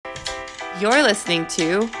You're listening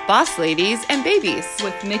to Boss Ladies and Babies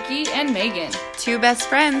with Mickey and Megan, two best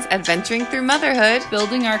friends adventuring through motherhood,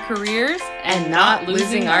 building our careers, and not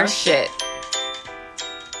losing our shit.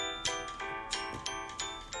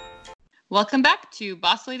 Welcome back to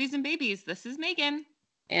Boss Ladies and Babies. This is Megan.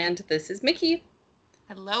 And this is Mickey.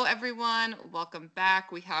 Hello, everyone. Welcome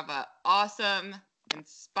back. We have an awesome,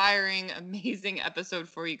 inspiring, amazing episode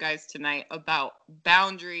for you guys tonight about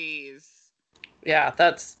boundaries. Yeah,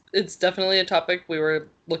 it's definitely a topic we were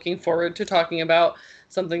looking forward to talking about,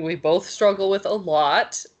 something we both struggle with a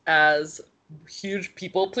lot as huge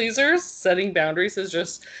people pleasers. Setting boundaries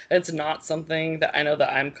it's not something that I know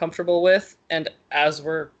that I'm comfortable with. And as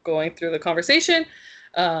we're going through the conversation,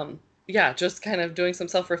 just kind of doing some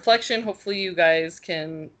self-reflection. Hopefully you guys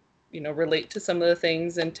can, relate to some of the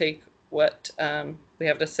things and take what we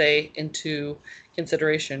have to say into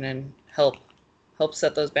consideration and help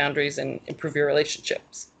set those boundaries and improve your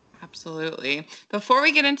relationships. Absolutely. Before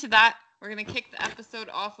we get into that, we're going to kick the episode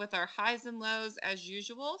off with our highs and lows as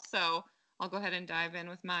usual. So I'll go ahead and dive in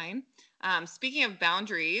with mine. Speaking of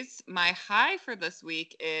boundaries, my high for this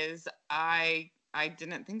week is I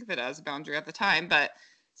didn't think of it as a boundary at the time, but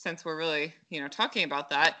since we're really, talking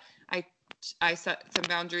about that, I set some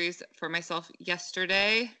boundaries for myself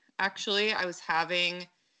yesterday. Actually, I've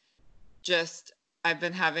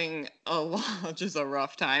been having just a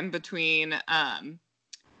rough time between,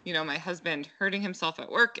 my husband hurting himself at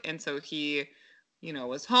work. And so he,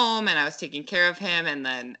 was home and I was taking care of him. And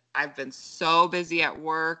then I've been so busy at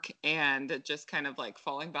work and just kind of like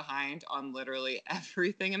falling behind on literally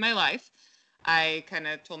everything in my life. I kind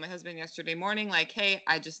of told my husband yesterday morning, like, hey,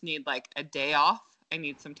 I just need like a day off. I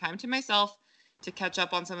need some time to myself to catch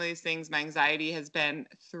up on some of these things. My anxiety has been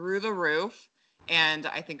through the roof. And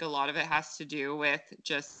I think a lot of it has to do with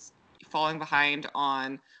just falling behind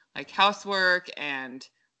on like housework and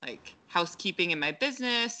like housekeeping in my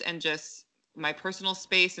business and just my personal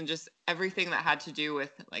space and just everything that had to do with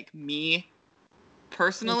like me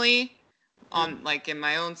personally on like in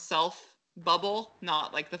my own self bubble,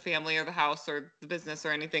 not like the family or the house or the business or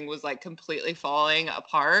anything was like completely falling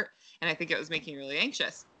apart. And I think it was making me really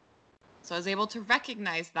anxious. So I was able to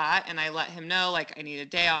recognize that and I let him know like I need a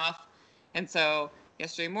day off. And so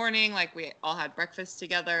yesterday morning, like we all had breakfast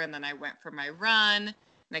together and then I went for my run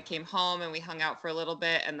and I came home and we hung out for a little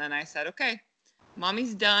bit. And then I said, okay,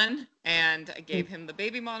 mommy's done. And I gave him the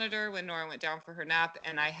baby monitor when Nora went down for her nap.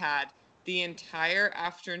 And I had the entire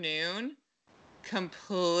afternoon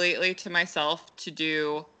completely to myself to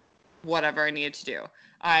do whatever I needed to do.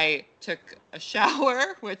 I took a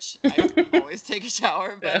shower, which I always take a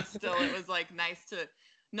shower, but still it was like nice to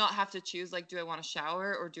not have to choose, like, do I want to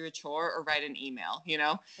shower or do a chore or write an email,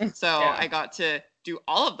 So yeah. I got to do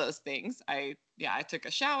all of those things. I took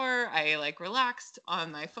a shower. I like relaxed on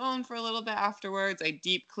my phone for a little bit afterwards. I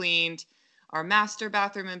deep cleaned our master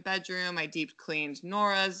bathroom and bedroom. I deep cleaned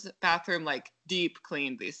Nora's bathroom, like deep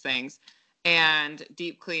cleaned these things. And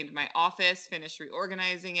deep cleaned my office, finished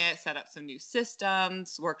reorganizing it, set up some new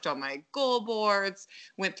systems, worked on my goal boards,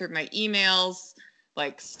 went through my emails,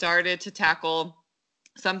 like started to tackle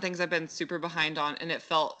some things I've been super behind on, and it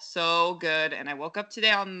felt so good. And I woke up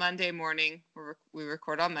today on Monday morning. We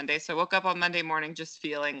record on Monday. So I woke up on Monday morning just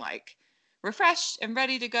feeling like refreshed and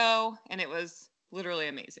ready to go. And it was literally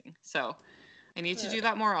amazing. So I need to do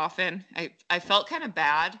that more often. I felt kind of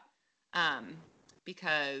bad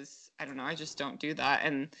because I don't know, I just don't do that.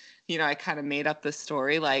 And, I kind of made up this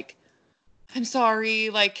story like, I'm sorry,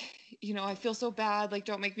 like, I feel so bad. Like,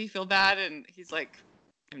 don't make me feel bad. And he's like,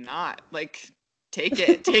 I'm not. Like, take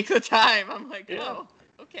the time. I'm like, oh,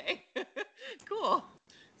 okay, cool.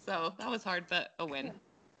 So that was hard, but a win.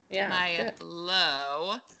 Yeah. My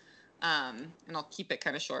low, and I'll keep it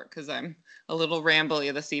kind of short because I'm a little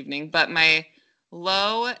rambly this evening, but my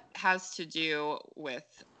low has to do with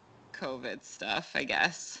COVID stuff, I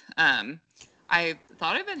guess. I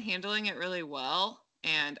thought I've been handling it really well,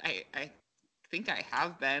 and I think I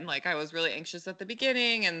have been. Like, I was really anxious at the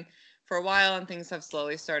beginning and for a while, and things have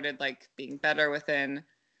slowly started like being better within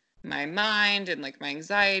my mind, and like my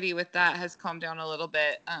anxiety with that has calmed down a little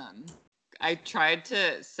bit. I tried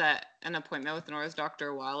to set an appointment with Nora's doctor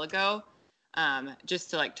a while ago, just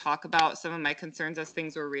to like talk about some of my concerns as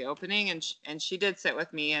things were reopening, and she did sit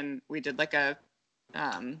with me, and we did like a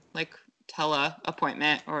like tele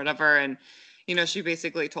appointment or whatever, and she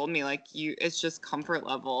basically told me like it's just comfort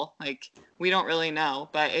level. Like, we don't really know,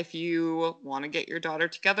 but if you want to get your daughter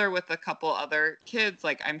together with a couple other kids,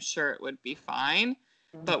 like I'm sure it would be fine,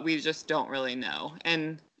 but we just don't really know.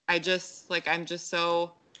 And I just wish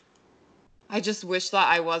that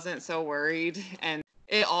I wasn't so worried. And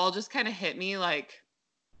it all just kind of hit me like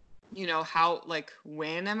you know, how, like,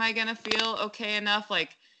 when am I gonna feel okay enough?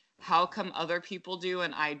 Like, how come other people do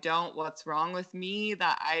and I don't? What's wrong with me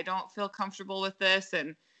that I don't feel comfortable with this?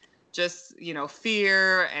 And just, you know,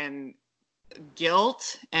 fear and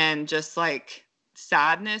guilt and just like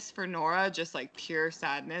sadness for Nora, just like pure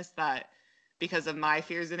sadness that because of my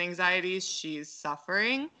fears and anxieties, she's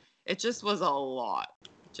suffering. It just was a lot.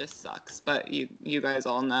 It just sucks. But you guys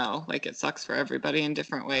all know, like, it sucks for everybody in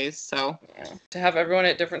different ways. So Yeah. To have everyone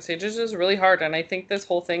at different stages is really hard. And I think this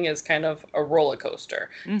whole thing is kind of a roller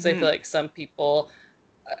coaster. Because I feel like some people,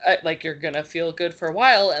 like, you're going to feel good for a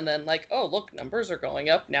while and then, like, oh, look, numbers are going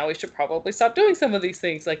up. Now we should probably stop doing some of these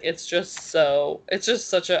things. Like, it's just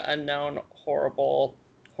such an unknown, horrible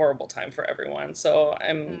time for everyone. So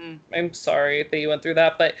I'm sorry that you went through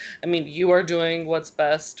that, but I mean, you are doing what's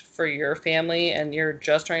best for your family and you're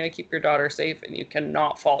just trying to keep your daughter safe, and you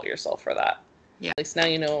cannot fault yourself for that. Yeah. At least now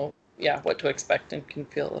you know, what to expect and can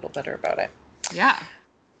feel a little better about it. Yeah.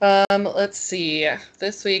 Let's see.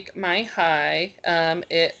 This week, my high,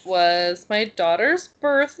 it was my daughter's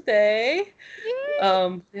birthday.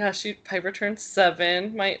 Piper turned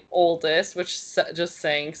 7, my oldest, which just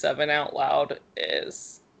saying 7 out loud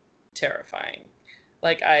is terrifying.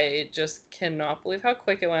 Like, I just cannot believe how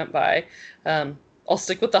quick it went by. I'll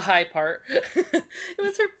stick with the high part. It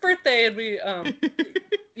was her birthday, and we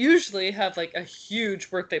usually have like a huge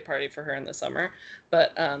birthday party for her in the summer,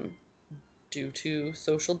 but due to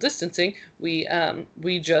social distancing,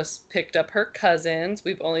 we just picked up her cousins.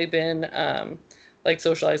 We've only been like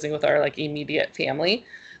socializing with our like immediate family,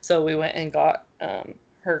 so we went and got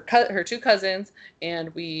her 2 cousins,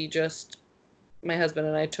 and my husband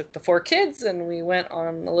and I took the 4 kids and we went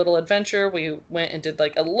on a little adventure. We went and did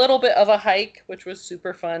like a little bit of a hike, which was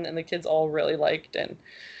super fun, and the kids all really liked, and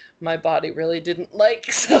my body really didn't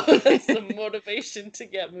like, so that's the motivation to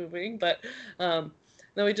get moving. But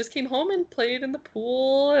then we just came home and played in the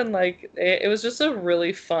pool, and like it was just a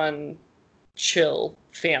really fun, chill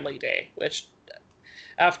family day, which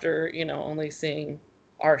after, only seeing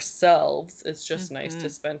ourselves, it's just nice to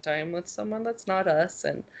spend time with someone that's not us.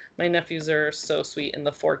 And my nephews are so sweet, and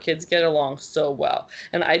the 4 kids get along so well.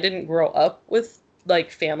 And I didn't grow up with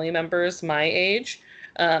like family members my age,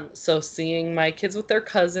 so seeing my kids with their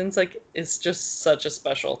cousins, like, is just such a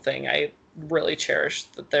special thing. I really cherish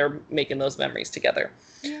that they're making those memories together.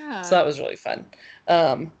 Yeah. So that was really fun.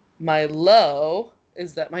 My low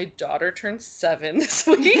is that my daughter turned 7 this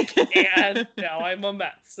week, and now I'm a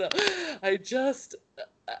mess. So I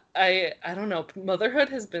don't know. Motherhood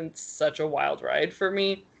has been such a wild ride for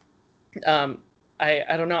me.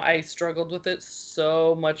 I don't know. I struggled with it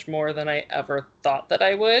so much more than I ever thought that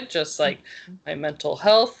I would. Just like my mental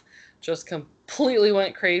health just completely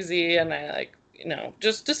went crazy, and I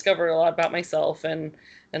just discovered a lot about myself and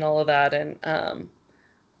all of that. And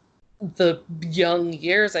the young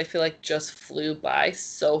years, I feel like, just flew by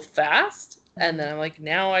so fast. And then I'm like,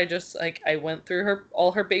 now I just like, I went through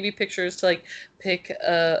all her baby pictures to like pick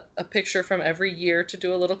a picture from every year to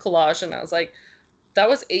do a little collage. And I was like, that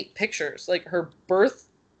was 8 pictures, like her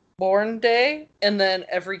born day. And then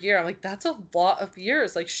every year I'm like, that's a lot of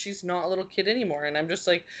years. Like, she's not a little kid anymore. And I'm just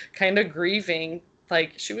like kind of grieving.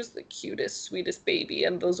 Like, she was the cutest, sweetest baby.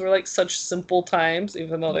 And those were like such simple times,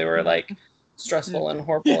 even though they were like stressful and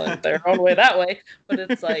horrible in their own way that way. But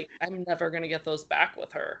it's like, I'm never going to get those back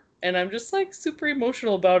with her. And I'm just like super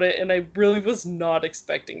emotional about it. And I really was not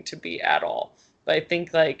expecting to be at all. But I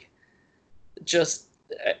think like just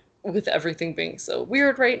with everything being so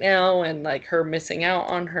weird right now, and like her missing out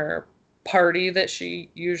on her party that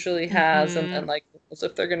she usually has, and then like as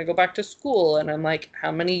if they're going to go back to school. And I'm like,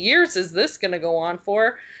 how many years is this going to go on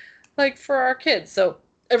for, like, for our kids? So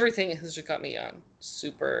everything has just got me on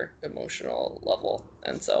super emotional level.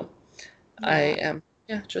 And so I am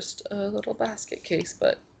just a little basket case,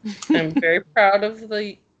 but I'm very proud of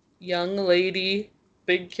the young lady,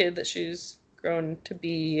 big kid that she's grown to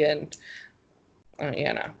be. And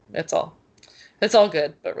it's all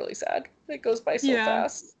good, but really sad. It goes by so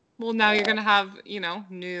fast. Well, now you're gonna have,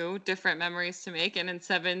 new, different memories to make, and in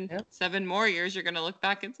 7 more years, you're gonna look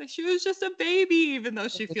back and say she was just a baby, even though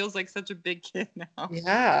she feels like such a big kid now.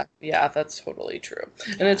 Yeah, that's totally true.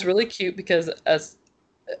 Yeah. And it's really cute because as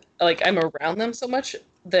like I'm around them so much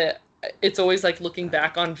that it's always like looking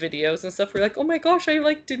back on videos and stuff. We're like, oh my gosh, I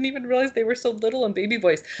like didn't even realize they were so little and baby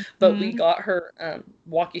voice. But we got her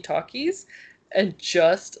walkie-talkies, and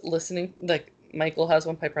just listening, like Michael has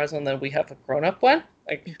one, Piper has one, then we have a grown-up one.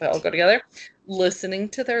 Like, they all go together. Listening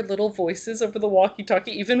to their little voices over the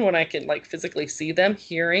walkie-talkie, even when I can like physically see them,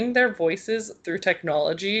 hearing their voices through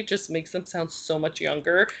technology just makes them sound so much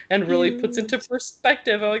younger and really puts into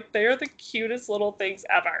perspective. I'm like, they are the cutest little things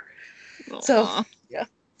ever. Aww. So yeah,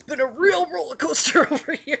 it's been a real roller coaster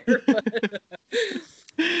over here. But...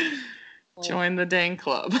 Join the dang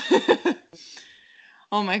club.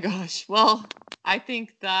 Oh my gosh. Well, I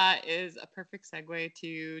think that is a perfect segue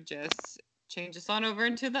to just change us on over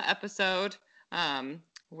into the episode.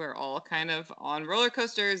 We're all kind of on roller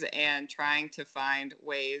coasters and trying to find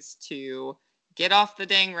ways to get off the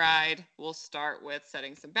dang ride. We'll start with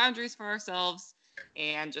setting some boundaries for ourselves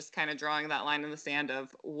and just kind of drawing that line in the sand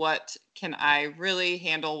of what can I really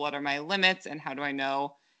handle, what are my limits, and how do I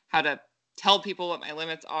know how to tell people what my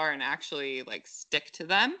limits are and actually like stick to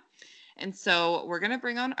them. And so we're going to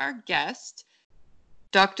bring on our guest.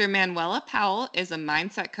 Dr. Manuela Powell is a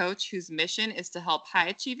mindset coach whose mission is to help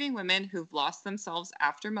high-achieving women who've lost themselves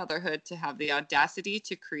after motherhood to have the audacity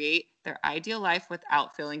to create their ideal life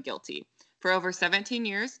without feeling guilty. For over 17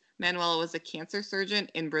 years, Manuela was a cancer surgeon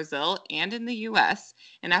in Brazil and in the US,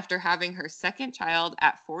 and after having her second child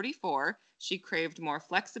at 44, she craved more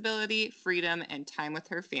flexibility, freedom, and time with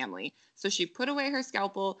her family. So she put away her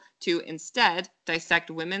scalpel to instead dissect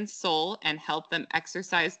women's soul and help them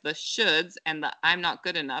exercise the shoulds and the I'm not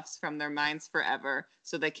good enoughs from their minds forever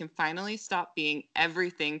so they can finally stop being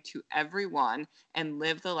everything to everyone and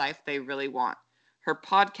live the life they really want. Her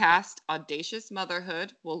podcast, Audacious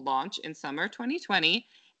Motherhood, will launch in summer 2020,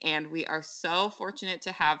 and we are so fortunate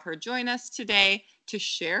to have her join us today to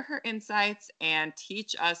share her insights and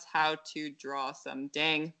teach us how to draw some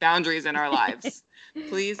dang boundaries in our lives.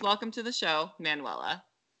 Please welcome to the show, Manuela.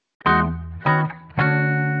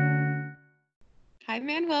 Hi,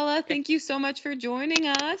 Manuela. Thank you so much for joining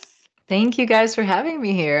us. Thank you guys for having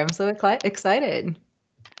me here. I'm so excited.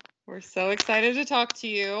 We're so excited to talk to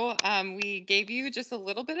you. We gave you just a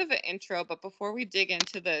little bit of an intro, but before we dig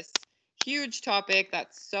into this huge topic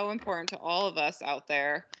that's so important to all of us out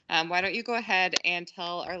there, why don't you go ahead and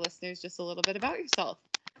tell our listeners just a little bit about yourself?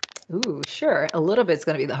 Ooh, sure. A little bit's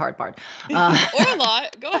going to be the hard part. Or a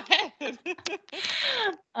lot. Go ahead.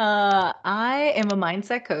 I am a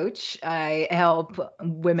mindset coach. I help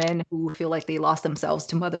women who feel like they lost themselves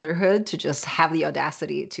to motherhood to just have the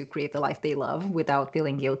audacity to create the life they love without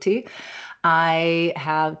feeling guilty. I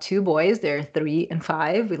have 2 boys. They're 3 and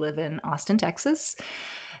 5. We live in Austin, Texas,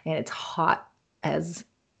 and it's hot as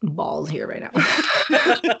balls here right now.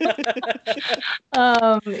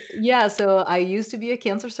 Yeah, so I used to be a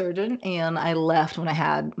cancer surgeon, and I left when I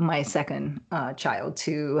had my second child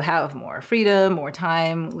to have more freedom, more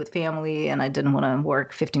time with family, and I didn't want to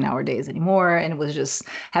work 15-hour days anymore. And it was just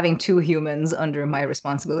having 2 humans under my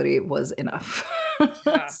responsibility was enough.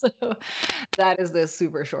 Yeah. So that is the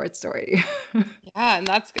super short story. Yeah, and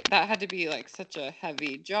that had to be like such a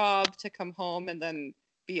heavy job to come home and then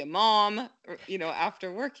be a mom,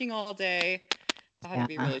 after working all day. That had to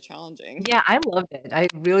be really challenging. Yeah, I loved it. I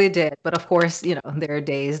really did. But of course, there are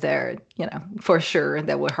days there, for sure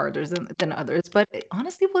that were harder than others. But it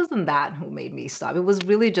honestly wasn't that who made me stop. It was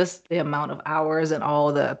really just the amount of hours and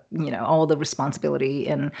all the, all the responsibility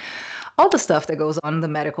and all the stuff that goes on in the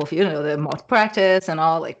medical field, the malpractice and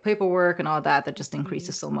all like paperwork and all that just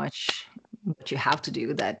increases so much what you have to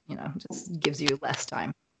do that, just gives you less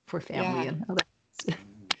time for family and other things.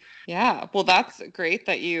 Yeah, well, that's great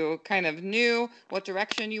that you kind of knew what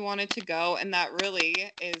direction you wanted to go. And that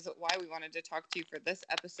really is why we wanted to talk to you for this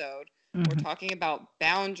episode. Mm-hmm. We're talking about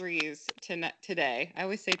boundaries today. I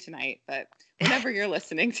always say tonight, but whenever you're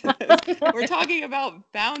listening to this, we're talking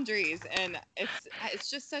about boundaries. And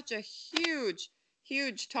it's just such a huge,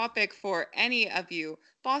 huge topic for any of you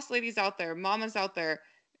boss ladies out there, mamas out there,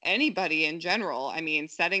 anybody in general. I mean,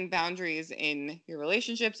 setting boundaries in your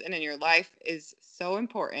relationships and in your life is so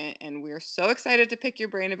important, and we're so excited to pick your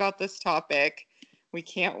brain about this topic. We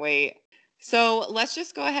can't wait. So let's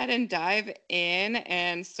just go ahead and dive in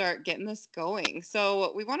and start getting this going.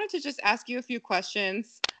 So we wanted to just ask you a few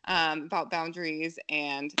questions about boundaries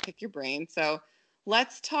and pick your brain. So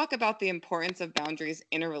let's talk about the importance of boundaries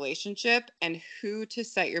in a relationship and who to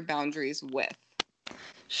set your boundaries with.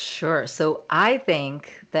 Sure. So I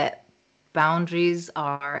think that boundaries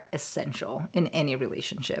are essential in any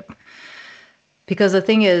relationship. Because the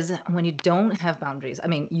thing is, when you don't have boundaries, I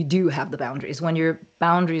mean, you do have the boundaries. When your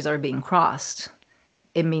boundaries are being crossed,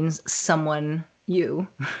 it means someone, you,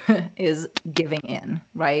 is giving in,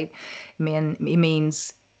 right? I mean, it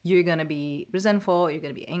means you're going to be resentful, you're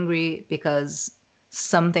going to be angry because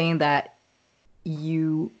something that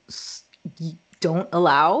you don't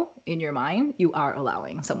allow in your mind, you are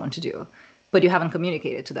allowing someone to do, but you haven't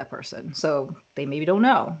communicated to that person. So they maybe don't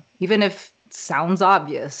know, even if it sounds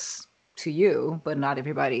obvious to you, but not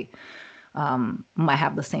everybody might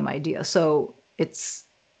have the same idea. So it's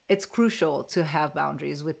crucial to have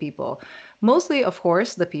boundaries with people. Mostly, of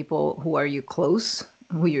course, the people who you're close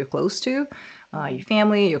to, your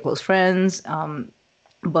family, your close friends,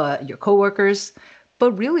 but your coworkers.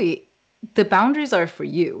 But really, the boundaries are for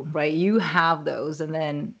you, right? You have those, and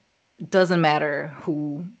then it doesn't matter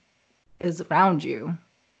who is around you.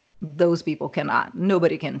 Those people cannot.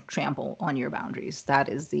 Nobody can trample on your boundaries. That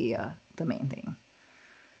is the main thing.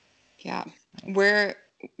 Yeah. Where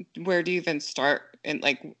do you even start? And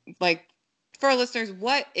like for our listeners,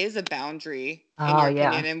 what is a boundary in your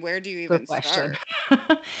opinion, and where do you even Good question.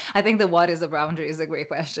 start? I think the what is a boundary is a great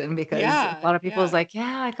question because a lot of people is like,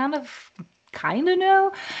 yeah, I kind of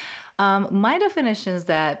know. My definition is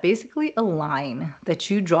that basically a line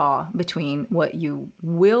that you draw between what you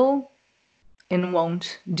will and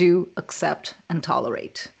won't do, accept, and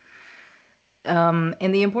tolerate. And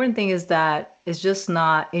the important thing is that it's just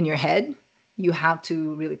not in your head. You have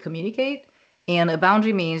to really communicate. And a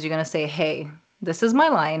boundary means you're going to say, hey, this is my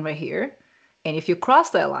line right here. And if you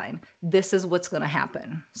cross that line, this is what's going to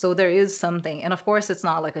happen. So there is something. And of course, it's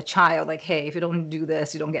not like a child, like, hey, if you don't do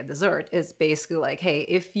this, you don't get dessert. It's basically like, hey,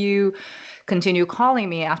 if you continue calling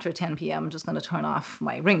me after 10 p.m., I'm just going to turn off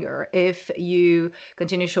my ringer. If you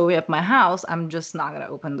continue showing up at my house, I'm just not going to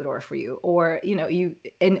open the door for you. Or,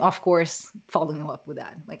 and of course, following up with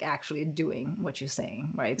that, like actually doing what you're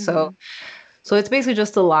saying, right? Mm-hmm. So it's basically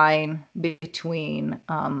just a line between,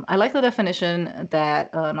 I like the definition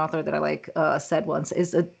that an author that I like said once,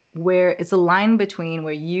 where it's a line between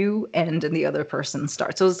where you end and the other person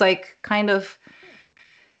starts. So it's like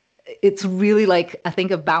it's really like, I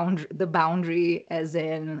think of the boundary as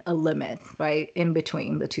in a limit, right? In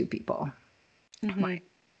between the two people. Mm-hmm. Right.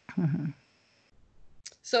 Mm-hmm.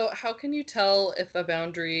 So how can you tell if a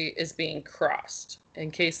boundary is being crossed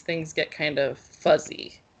in case things get kind of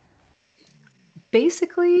fuzzy?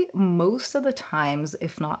 Basically, most of the times,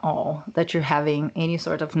 if not all, that you're having any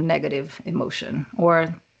sort of negative emotion,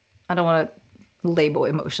 or I don't want to label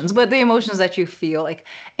emotions, but the emotions that you feel, like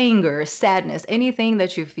anger, sadness, anything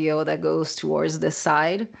that you feel that goes towards this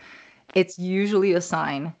side, it's usually a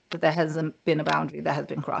sign that there hasn't been a boundary that has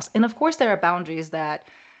been crossed. And of course, there are boundaries that,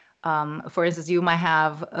 for instance, you might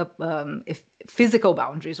have if physical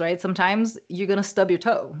boundaries, right? Sometimes you're going to stub your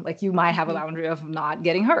toe. Like you might have a boundary of not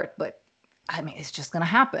getting hurt, but I mean, it's just going to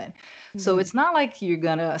happen. Mm-hmm. So it's not like you're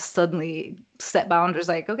going to suddenly set boundaries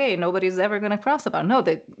like, okay, nobody's ever going to cross the boundary.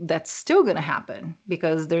 No, that's still going to happen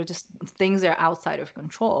because they're just things that are outside of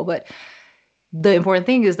control. But the important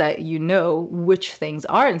thing is that you know which things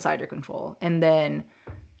are inside your control and then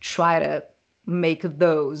try to make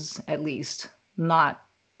those at least not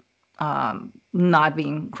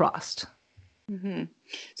being crossed. Mm-hmm.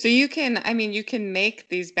 So you can make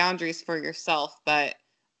these boundaries for yourself, but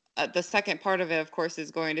the second part of it, of course,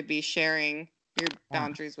 is going to be sharing your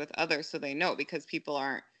boundaries with others so they know, because people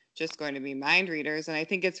aren't just going to be mind readers. And I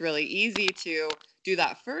think it's really easy to do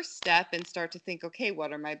that first step and start to think, okay,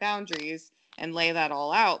 what are my boundaries, and lay that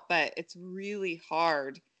all out. But it's really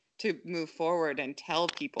hard to move forward and tell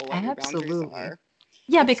people what your boundaries are.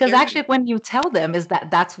 Yeah, because actually when you tell them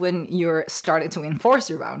that's when you're starting to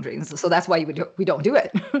enforce your boundaries. So that's why we don't do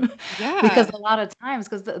it. Yeah. Because a lot of times,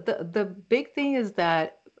 because the big thing is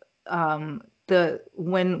that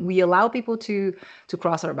when we allow people to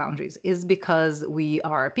cross our boundaries is because we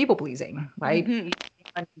are people pleasing, right? Mm-hmm.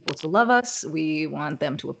 We want people to love us. We want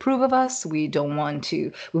them to approve of us. We want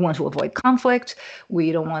to avoid conflict.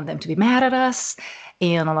 We don't want them to be mad at us.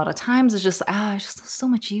 And a lot of times it's just so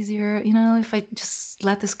much easier, if I just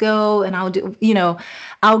let this go, and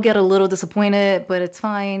I'll get a little disappointed, but it's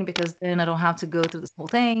fine because then I don't have to go through this whole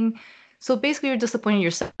thing. So basically you're disappointing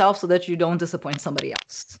yourself so that you don't disappoint somebody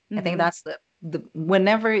else. Mm-hmm. I think that's the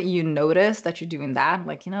whenever you notice that you're doing that,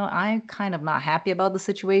 like, I'm kind of not happy about the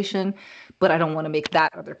situation, but I don't want to make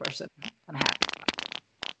that other person unhappy.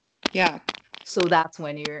 Yeah. So that's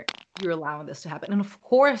when you're allowing this to happen. And of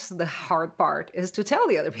course, the hard part is to tell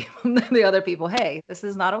the other people, hey, this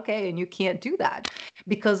is not okay, and you can't do that,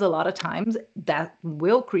 because a lot of times that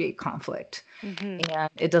will create conflict. Mm-hmm. And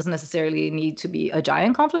it doesn't necessarily need to be a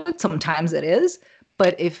giant conflict. Sometimes it is,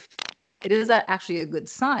 but if it is actually a good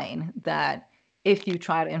sign that if you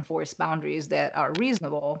try to enforce boundaries that are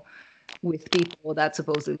reasonable with people that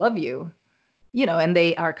supposedly love you, and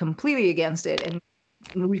they are completely against it and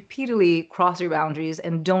repeatedly cross your boundaries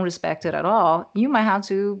and don't respect it at all, you might have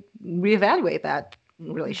to reevaluate that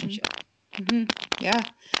relationship. Mm-hmm. Yeah.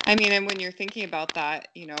 I mean, and when you're thinking about that,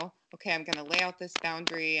 you know, okay, I'm going to lay out this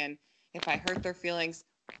boundary, and if I hurt their feelings,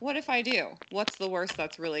 what if I do? What's the worst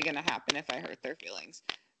that's really going to happen if I hurt their feelings?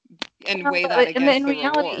 And Well, weigh that in against the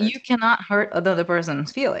reality, reward. you cannot hurt another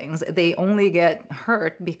person's feelings. They only get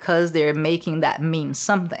hurt because they're making that mean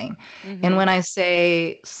something. And Mm-hmm. when I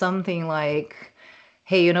say something like,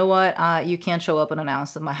 "Hey, you know what? You can't show up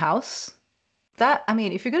unannounced at my house." That, I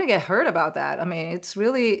mean, if you're gonna get hurt about that, I mean, it's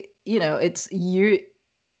really, it's you.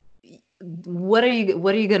 What are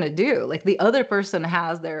you gonna do? Like the other person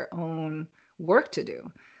has their own work to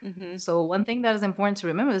do. Mm-hmm. So one thing that is important to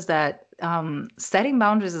remember is that setting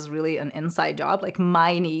boundaries is really an inside job. Like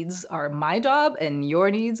my needs are my job and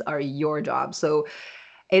your needs are your job. So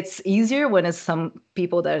it's easier when it's some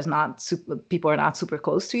people that is not super, people are not super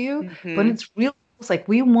close to you, but Mm-hmm. it's really it's like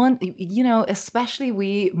we want, especially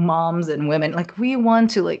we moms and women, like we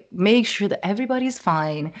want to like make sure that everybody's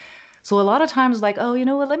fine. So a lot of times like, oh, you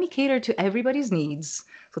know what, let me cater to everybody's needs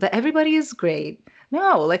so that everybody is great.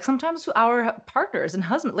 No, like sometimes to our partners and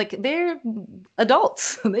husbands, like they're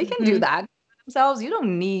adults. They can do Mm-hmm. that themselves. You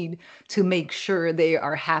don't need to make sure they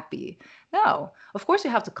are happy. No, of course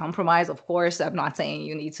you have to compromise. Of course, I'm not saying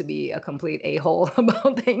you need to be a complete a-hole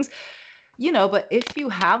about things, but if you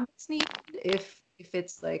have this need, if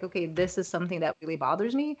it's like, okay, this is something that really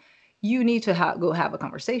bothers me, you need to go have a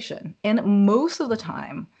conversation. And most of the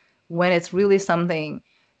time, when it's really something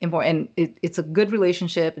important, and it's a good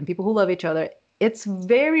relationship and people who love each other, it's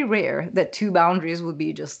very rare that two boundaries would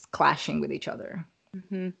be just clashing with each other.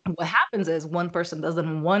 Mm-hmm. What happens is one person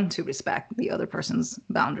doesn't want to respect the other person's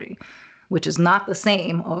boundary, which is not the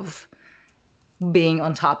same of being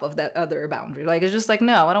on top of that other boundary. Like it's just like,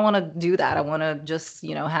 no, I don't want to do that. I want to just,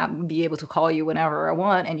 have be able to call you whenever I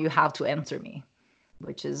want and you have to answer me,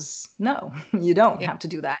 which is no, you don't Yeah. have to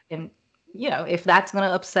do that. And if that's going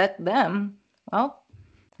to upset them, well,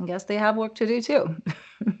 I guess they have work to do too.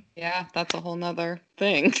 Yeah, that's a whole nother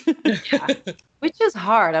thing. Yeah. Which is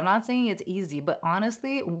hard. I'm not saying it's easy, but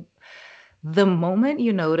honestly, the moment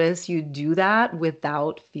you notice you do that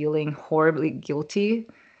without feeling horribly guilty,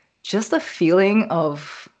 just a feeling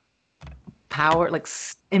of power, like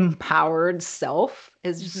empowered self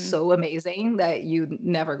is just Mm-hmm. so amazing that you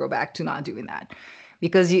never go back to not doing that.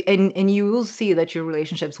 Because and you will see that your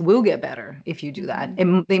relationships will get better if you do that. Mm-hmm.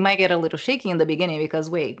 And they might get a little shaky in the beginning because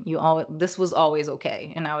wait, this was always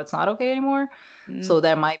okay and now it's not okay anymore. Mm-hmm. So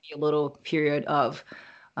there might be a little period of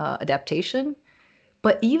adaptation.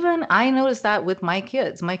 But even I noticed that with my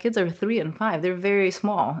kids. My kids are 3 and 5. They're very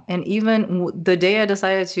small. And even the day I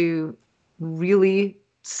decided to really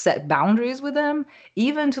set boundaries with them,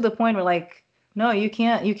 even to the point where like, no, you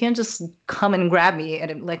can't just come and grab me.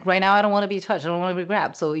 And like right now, I don't want to be touched. I don't want to be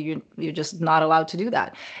grabbed. So you're just not allowed to do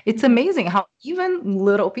that. It's Mm-hmm. amazing how even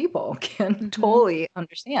little people can Mm-hmm. totally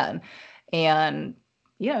understand and,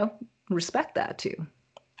 respect that too.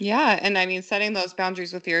 Yeah, and I mean, setting those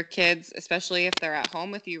boundaries with your kids, especially if they're at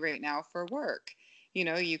home with you right now for work,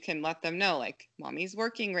 you can let them know, like, mommy's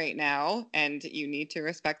working right now, and you need to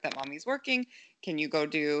respect that mommy's working. Can you go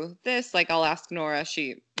do this? Like, I'll ask Nora.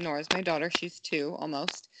 Nora's my daughter. She's 2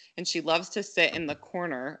 almost, and she loves to sit in the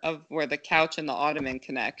corner of where the couch and the ottoman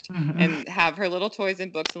connect Mhm. and have her little toys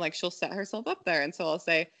and books, and like she'll set herself up there. And so I'll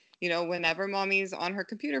say, whenever mommy's on her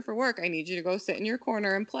computer for work, I need you to go sit in your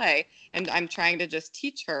corner and play. And I'm trying to just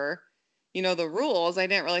teach her, the rules. I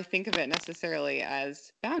didn't really think of it necessarily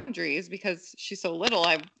as boundaries because she's so little.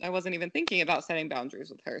 I wasn't even thinking about setting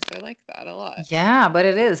boundaries with her. So I like that a lot. Yeah, but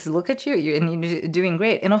it is. Look at you. You're doing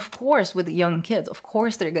great. And of course, with young kids, of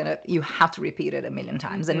course, you have to repeat it a million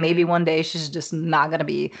times. And maybe Mm-hmm. one day she's just not going to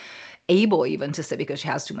be able even to sit because she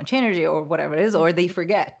has too much energy or whatever it is, or they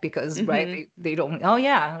forget because, right, Mm-hmm. they don't, oh,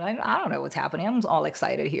 yeah, I don't know what's happening. I'm all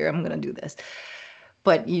excited here. I'm going to do this.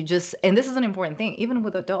 But and this is an important thing, even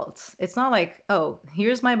with adults. It's not like, oh,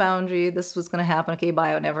 here's my boundary. This was going to happen. Okay,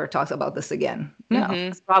 bye. I'll never talk about this again. No, Mm-hmm.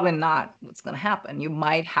 it's probably not what's going to happen. You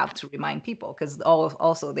might have to remind people because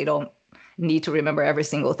also they don't need to remember every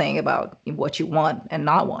single thing about what you want and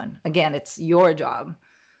not want. Again, it's your job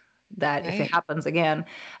that if it Right. happens again,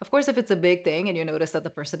 of course, if it's a big thing and you notice that the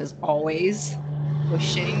person is always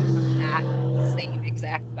pushing for that same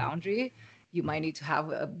exact boundary, you might need to have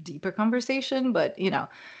a deeper conversation. But,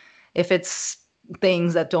 if it's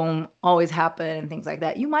things that don't always happen and things like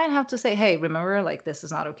that, you might have to say, hey, remember, like, this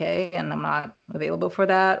is not okay and I'm not available for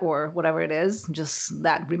that or whatever it is. Just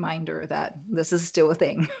that reminder that this is still a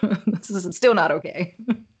thing. This is still not okay.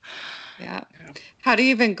 Yeah. How do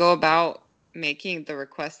you even go about making the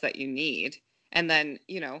requests that you need? And then,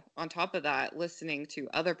 on top of that, listening to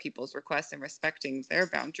other people's requests and respecting their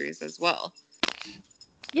boundaries as well.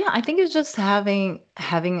 Yeah, I think it's just having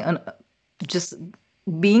an just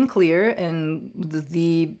being clear and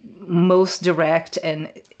the most direct,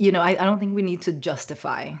 and I don't think we need to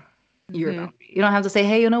justify your Hmm. boundary. You don't have to say,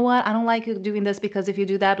 hey, you know what? I don't like you doing this because if you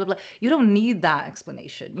do that, blah, blah. You don't need that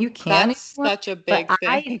explanation. You can if That's you want, such a but big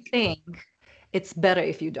I thing. think it's better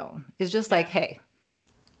if you don't. It's just like, Yeah. hey,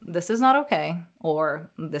 this is not okay, or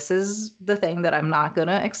this is the thing that I'm not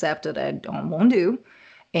gonna accept that I don't won't do.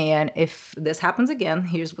 And if this happens again,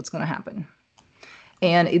 here's what's gonna happen.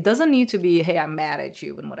 And it doesn't need to be, hey, I'm mad at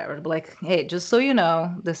you and whatever. But like, hey, just so you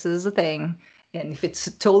know, this is a thing. And if it's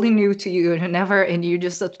totally new to you and you're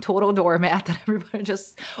just a total doormat that everybody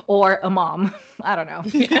just, or a mom, I don't know,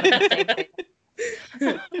 kind of the same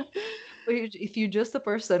thing. But if you're just a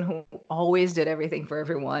person who always did everything for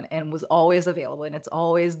everyone and was always available, and it's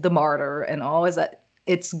always the martyr and always that,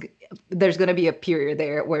 there's going to be a period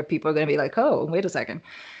there where people are going to be like, oh, wait a second.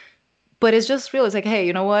 But it's just real. It's like, hey,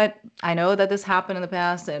 you know what? I know that this happened in the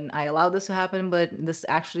past and I allowed this to happen, but this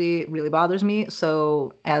actually really bothers me.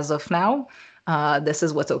 So as of now, this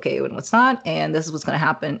is what's okay and what's not. And this is what's going to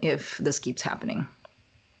happen if this keeps happening.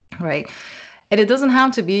 Right. And it doesn't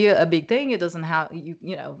have to be a big thing. It doesn't have,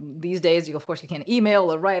 these days, of course, you can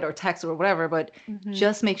email or write or text or whatever, but Hmm.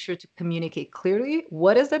 just make sure to communicate clearly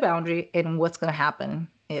what is the boundary and what's going to happen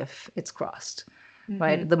if it's crossed, Hmm.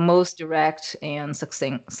 right? The most direct and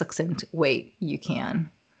succinct way you can.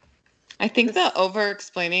 I think the This, over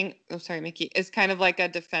explaining, oh, sorry, Mickey, is kind of like a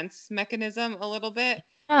defense mechanism a little bit.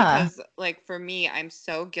 Yeah. Because, like, for me, I'm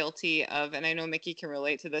so guilty of, and I know Mickey can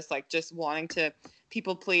relate to this, like, just wanting to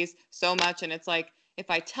people please so much. And it's like, if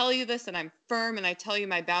I tell you this and I'm firm and I tell you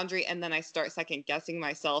my boundary, and then I start second guessing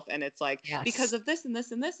myself, and it's like, because Yes. of this and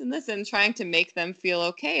this and this and this, and trying to make them feel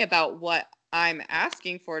okay about what I'm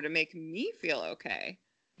asking for to make me feel okay.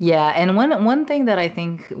 Yeah. And one thing that I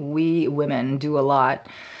think we women do a lot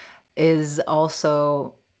is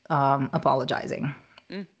also apologizing.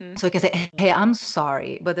 Hmm. So I can say, hey, I'm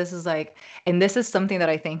sorry, but this is like, and this is something that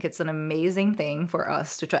I think it's an amazing thing for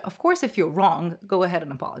us to try. Of course, if you're wrong, go ahead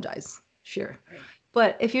and apologize. Sure. right.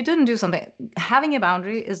 But if you didn't do something, having a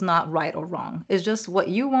boundary is not right or wrong. It's just what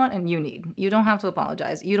you want and you need. You don't have to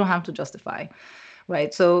apologize. You don't have to justify,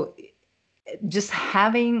 right? So just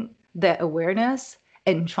having that awareness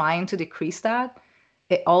and trying to decrease that,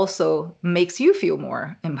 it also makes you feel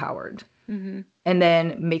more empowered, Hmm. and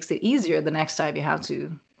then makes it easier the next time you have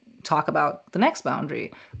to talk about the next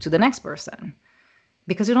boundary to the next person,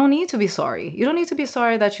 because you don't need to be sorry. You don't need to be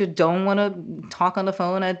sorry that you don't want to talk on the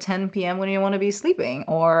phone at 10 p.m. when you want to be sleeping,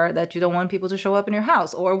 or that you don't want people to show up in your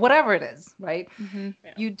house, or whatever it is, right? Hmm.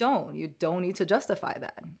 Yeah. You don't need to justify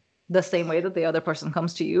that. The same way that the other person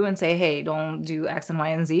comes to you and say, hey, don't do X and Y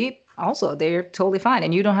and Z. Also, they're totally fine.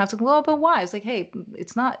 And you don't have to go, oh, but why? It's like, hey,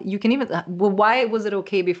 it's not, you can even, well, why was it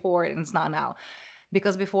okay before and it's not now?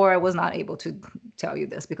 Because before I was not able to tell you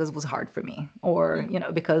this because it was hard for me. Or,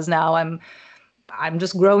 because now I'm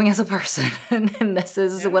just growing as a person and this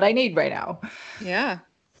is Yeah. what I need right now. Yeah.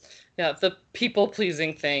 Yeah, the people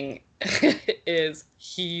pleasing thing is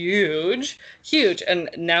huge, huge. And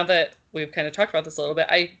now that we've kind of talked about this a little bit,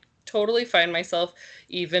 I totally find myself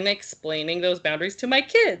even explaining those boundaries to my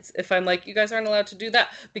kids. If I'm like, you guys aren't allowed to do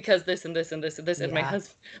that because this and this and this and this. And Yeah.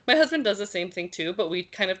 my husband does the same thing too, but we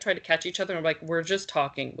kind of try to catch each other and we're like, we're just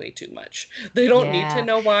talking way too much. They don't need to Yeah.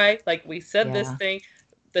 know why. Like we said this Yeah. thing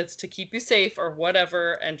that's to keep you safe or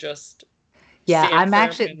whatever, and just Yeah, stand I'm firm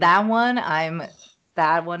actually and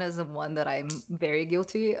that one is the one that I'm very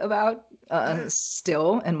guilty about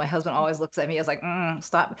still. And my husband always looks at me as like,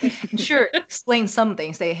 stop. And sure, explain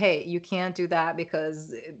something. Say, hey, you can't do that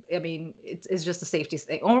because I mean, it's just a safety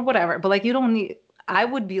thing or whatever. But like, you don't need. I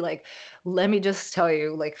would be like, let me just tell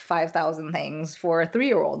you like 5,000 things for a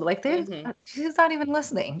 3-year-old. Like, Mhm. she's not even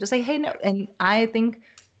listening. Just say, hey, no. Yeah. And I think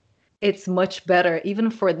it's much better even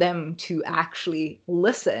for them to actually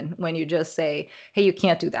listen when you just say, hey, you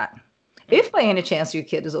can't do that. If Mhm. by any chance your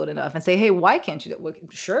kid is old enough and say, hey, why can't you do it? Well,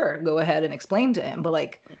 sure, go ahead and explain to him, but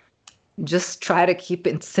like just try to keep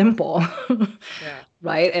it simple. Yeah.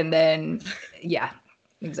 Right. And then, yeah,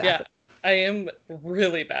 Yeah, exactly. I am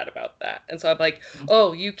really bad about that. And so I'm like,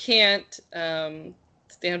 oh, you can't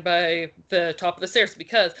stand by the top of the stairs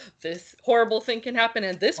because this horrible thing can happen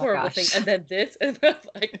and this Oh my horrible thing gosh. and then this and then,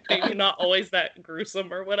 like maybe not always that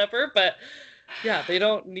gruesome or whatever, but yeah, they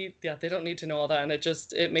don't need to know all that. And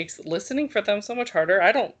it makes listening for them so much harder.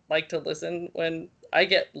 I don't like to listen when I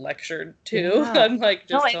get lectured too. Yeah. I'm like,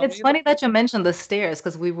 No, just and tell it's me the funny that you mentioned the stairs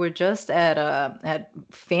because we were just at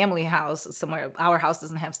family house somewhere. Our house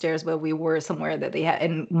doesn't have stairs, but we were somewhere that they had,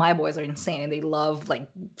 and my boys are insane and they love like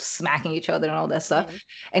smacking each other and all that stuff. Mhm.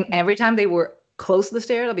 And every time they were close to the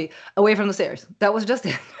stairs, I'll be away from the stairs. That was just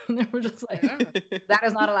it. They were just like, that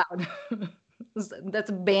is not allowed. That's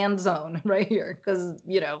a banned zone right here, because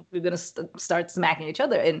we're gonna start smacking each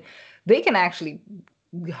other, and they can actually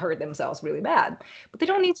hurt themselves really bad. But they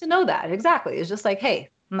don't need to know that. Exactly. It's just like, hey,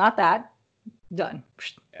 not that. Done.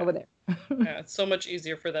 Over there. Yeah, it's so much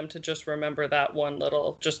easier for them to just remember that one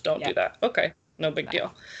little, just don't do that. Okay, no big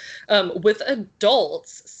deal. With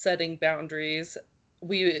adults setting boundaries,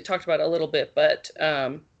 we talked about it a little bit, but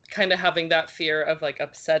kind of having that fear of like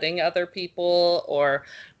upsetting other people or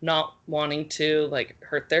not wanting to like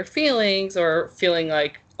hurt their feelings or feeling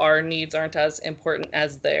like our needs aren't as important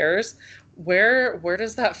as theirs. Where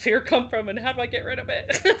does that fear come from, and how do I get rid of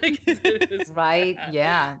it? Right.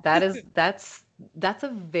 Yeah, that's a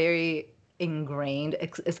very ingrained.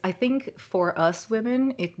 I think for us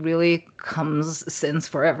women, it really comes since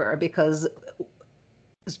forever, because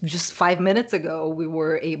just 5 minutes ago we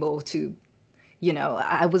were able to,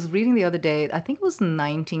 I was reading the other day, I think it was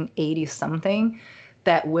 1980 something,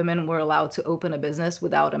 that women were allowed to open a business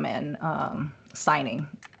without a man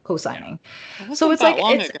co-signing. So it's like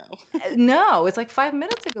long ago. No, it's like 5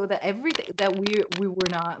 minutes ago that everything that we were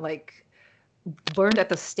not like burned at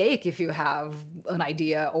the stake if you have an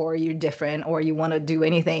idea or you're different or you want to do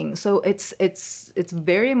anything. So it's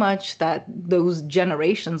very much that those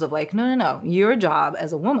generations of like, no, your job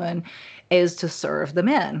as a woman is to serve the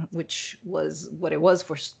men, which was what it was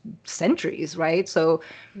for centuries, right? So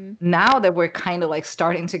now that we're kind of like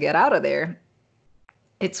starting to get out of there,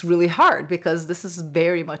 it's really hard because this is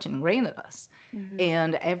very much ingrained in us.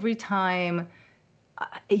 And every time,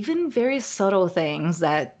 even very subtle things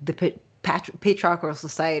that the patriarchal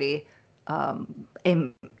society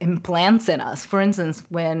implants in us. For instance,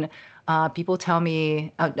 when people tell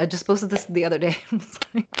me, I just posted this the other day,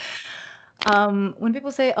 when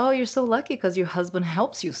people say, oh, you're so lucky because your husband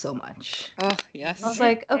helps you so much. Oh, yes. I was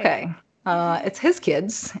like, okay, it's his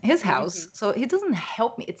kids, his house. So he doesn't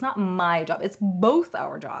help me. It's not my job. It's both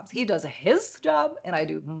our jobs. He does his job and I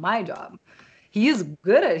do my job. He is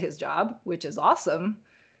good at his job, which is awesome,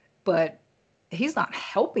 but he's not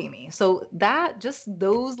helping me. So that, just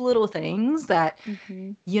those little things that,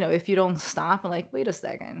 if you don't stop and like, wait a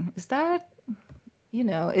second, is that,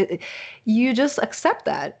 you just accept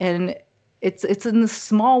that. And it's in a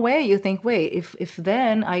small way you think, wait, if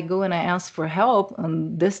then I go and I ask for help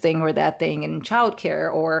on this thing or that thing in childcare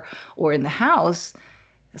or in the house,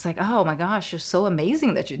 it's like, oh my gosh, you're so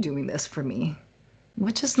amazing that you're doing this for me,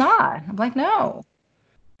 which is not. I'm like, no.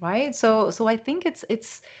 Right. So I think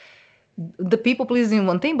it's the people pleasing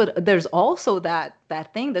one thing, but there's also that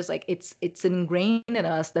thing. There's like, it's ingrained in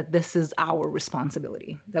us that this is our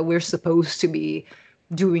responsibility, that we're supposed to be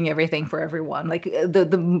doing everything for everyone. Like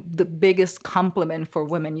the biggest compliment for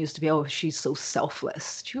women used to be, oh, she's so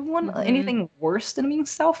selfless. Do you want anything worse than being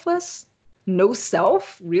selfless? No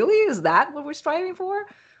self? Really? Is that what we're striving for?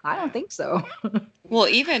 I don't think so. Well,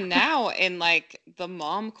 even now in like the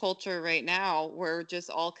mom culture right now, we're just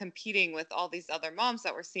all competing with all these other moms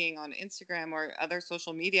that we're seeing on Instagram or other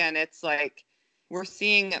social media. And it's like, we're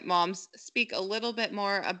seeing moms speak a little bit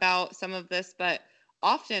more about some of this, but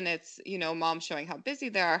often it's, moms showing how busy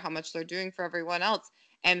they are, how much they're doing for everyone else.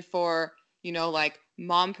 And for, like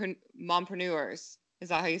mompreneurs, is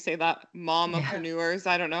that how you say that? Mompreneurs?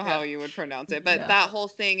 I don't know how you would pronounce it, but that whole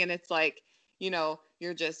thing. And it's like,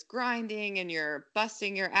 you're just grinding and you're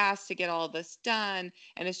busting your ass to get all this done.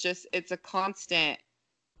 And it's a constant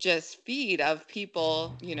just feed of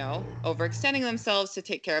people, overextending themselves to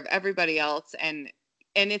take care of everybody else. And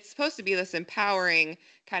it's supposed to be this empowering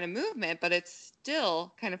kind of movement, but it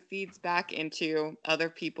still kind of feeds back into other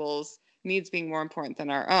people's needs being more important than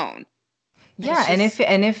our own. Yeah, and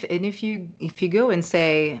if you go and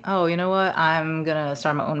say, oh, you know what, I'm gonna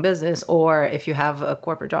start my own business, or if you have a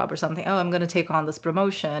corporate job or something, oh, I'm gonna take on this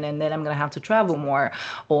promotion and then I'm gonna have to travel more,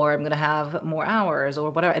 or I'm gonna have more hours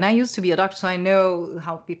or whatever. And I used to be a doctor, so I know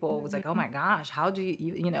how people was like, oh my gosh, how do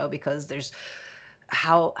you because there's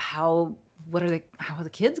how are the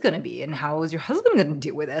kids going to be, and how is your husband going to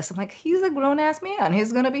deal with this? I'm like, he's a grown-ass man.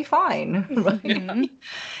 He's going to be fine. Right?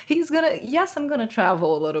 Yes, I'm going to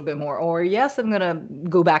travel a little bit more, or yes, I'm going to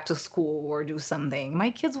go back to school or do something. My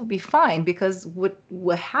kids will be fine, because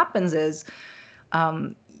what happens is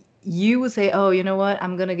you would say, oh, you know what?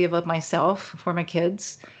 I'm going to give up myself for my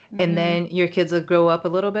kids. And then your kids will grow up a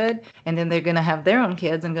little bit, and then they're going to have their own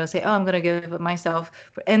kids and going to say, oh, I'm going to give up myself.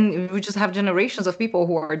 And we just have generations of people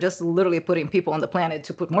who are just literally putting people on the planet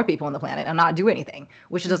to put more people on the planet and not do anything,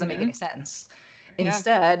 which doesn't make any sense.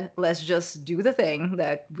 Instead, let's just do the thing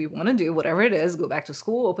that we want to do, whatever it is, go back to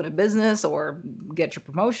school, open a business, or get your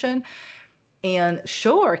promotion. and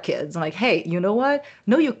show our kids like, hey, you know what?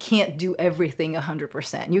 No, you can't do everything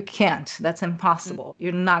 100%. You can't. That's impossible.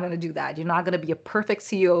 You're not going to do that. You're not going to be a perfect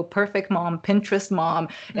CEO, perfect mom, Pinterest mom,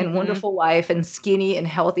 and Mm-hmm. wonderful wife, and skinny and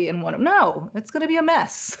healthy and wonderful. No, it's going to be a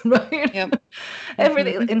mess, right? Yep.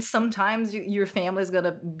 Everything. Mm-hmm. And sometimes your family is going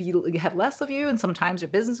to have less of you, and sometimes your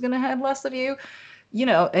business is going to have less of you,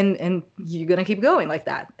 and you're going to keep going like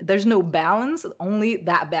that. There's no balance, only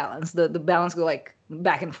that balance. The balance go like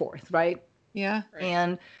back and forth, right? Yeah.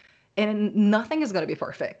 Right. And nothing is going to be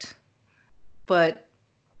perfect, but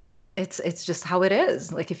it's just how it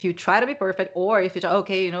is. Like if you try to be perfect, or if you try,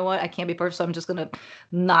 okay, you know what, I can't be perfect, so I'm just going to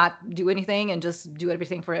not do anything and just do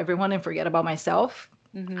everything for everyone and forget about myself.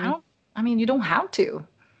 Mm-hmm. I mean, you don't have to.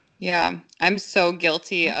 Yeah. I'm so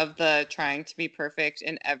guilty of the trying to be perfect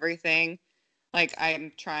in everything. Like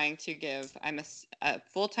I'm trying to give, I'm a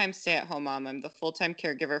full-time stay-at-home mom. I'm the full-time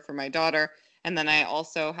caregiver for my daughter. And then I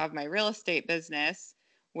also have my real estate business,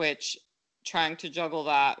 which trying to juggle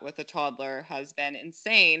that with a toddler has been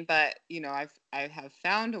insane. But, I have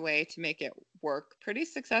found a way to make it work pretty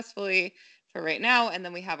successfully for right now. And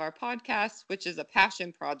then we have our podcast, which is a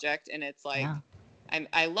passion project. And it's like, Yeah.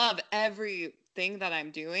 I love everything that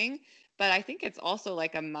I'm doing, but I think it's also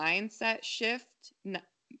like a mindset shift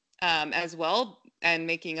as well, and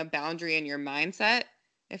making a boundary in your mindset,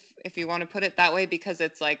 if you want to put it that way, because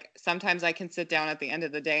it's like sometimes I can sit down at the end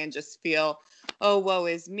of the day and just feel, oh, woe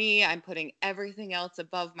is me, I'm putting everything else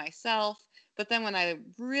above myself. But then when I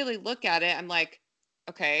really look at it, I'm like,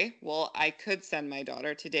 okay, well, I could send my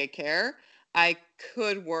daughter to daycare, I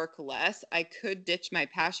could work less, I could ditch my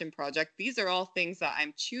passion project. These are all things that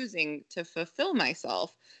I'm choosing to fulfill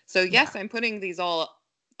myself. So yes, I'm putting these all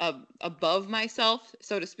above myself,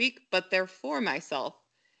 so to speak, but they're for myself.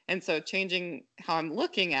 And so changing how I'm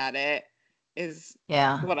looking at it is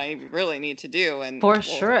Yeah. what I really need to do. And For well,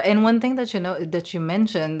 sure. And one thing that that you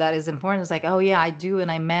mentioned that is important is like, oh yeah, I do,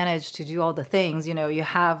 and I manage to do all the things. You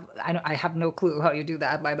have, I have no clue how you do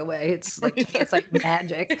that, by the way. It's like, to me, it's like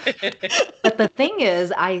magic. But the thing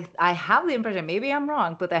is, I have the impression, maybe I'm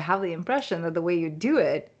wrong, but I have the impression that the way you do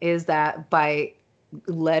it is that by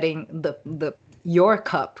letting the your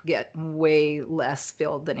cup get way less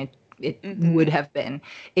filled than it would mm-hmm, have been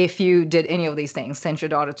if you did any of these things, sent your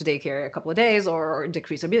daughter to daycare a couple of days, or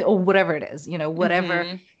decrease her bill, or whatever it is, whatever.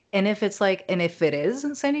 mm-hmm, And if it's like, and if it is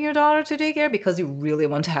sending your daughter to daycare because you really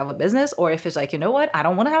want to have a business, or if it's like, you know what, I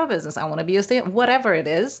don't want to have a business, I want to be a stay, whatever it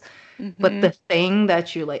is, but mm-hmm, the thing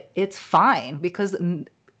that you like, it's fine, because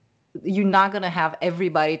you're not going to have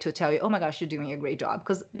everybody to tell you, oh my gosh, you're doing a great job,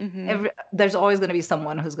 because mm-hmm. there's always going to be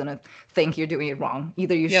someone who's going to think you're doing it wrong.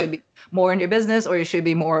 Either you should Yep. be more in your business, or you should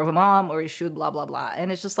be more of a mom, or you should blah blah blah. And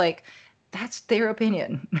it's just like, that's their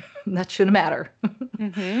opinion. That shouldn't matter.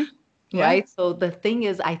 Mm-hmm. Yeah. Right? So the thing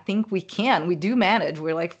is, I think we do manage.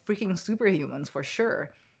 We're like freaking superhumans for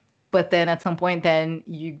sure. But then at some point, then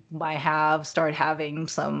you might start having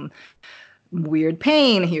some weird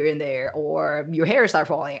pain here and there, or your hair start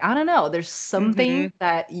falling. I don't know. There's Mm-hmm. something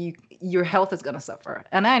that your health is going to suffer.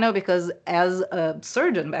 And I know, because as a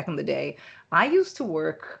surgeon back in the day, I used to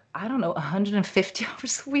work, I don't know, 150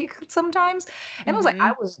 hours a week sometimes. And I was like, Mm-hmm.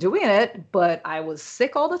 I was doing it, but I was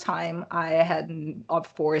sick all the time. I had,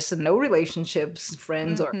 of course, no relationships,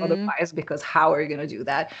 friends or Mm-hmm. otherwise, because how are you going to do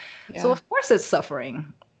that? So Yeah. of course it's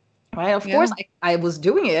suffering, right? Of course Yeah. I was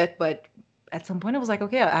doing it, but at some point I was like,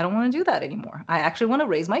 okay, I don't want to do that anymore. I actually want to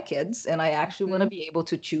raise my kids, and I actually want to Mm-hmm. be able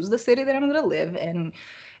to choose the city that I'm going to live in,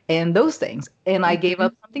 and those things. And I gave Mm-hmm.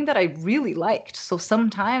 up something that I really liked. So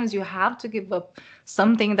sometimes you have to give up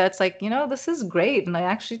something that's like, this is great, and I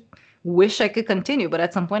actually wish I could continue. But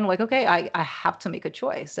at some point, I'm like, okay, I have to make a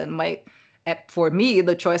choice. And for me,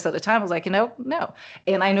 the choice at the time was like, no.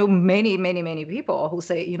 And I know many, many, many people who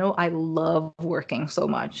say, I love working so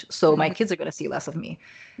much, so my Mm-hmm. kids are going to see less of me.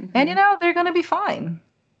 And, Mm-hmm. they're going to be fine.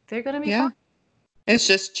 They're going to be fine. Yeah. It's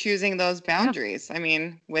just choosing those Yeah. boundaries. I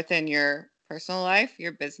mean, within your personal life,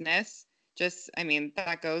 your business,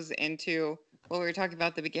 that goes into what we were talking about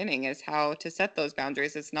at the beginning, is how to set those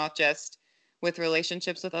boundaries. It's not just with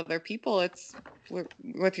relationships with other people, it's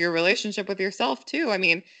with your relationship with yourself too. I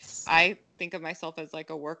mean, I think of myself as like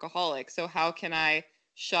a workaholic. So how can I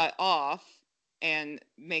shut off and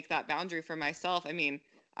make that boundary for myself? I mean,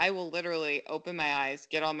 I will literally open my eyes,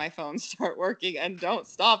 get on my phone, start working, and don't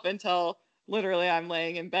stop until literally I'm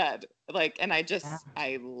laying in bed. Like, and Yeah.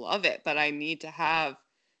 I love it, but I need to have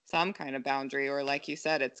some kind of boundary, or like you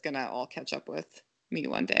said, it's going to all catch up with me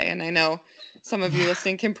one day. And I know some of you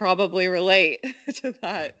listening can probably relate to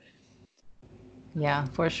that. Yeah,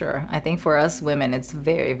 for sure. I think for us women, it's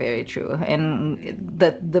very, very true. And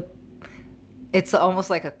the it's almost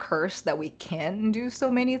like a curse that we can do so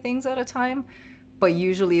many things at a time, but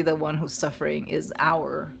usually the one who's suffering is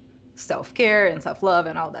our self-care and self-love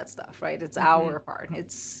and all that stuff, right? It's Mm-hmm. our part.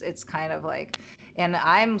 It's kind of like, and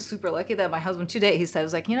I'm super lucky that my husband today, he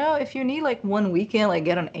says like, if you need like one weekend, like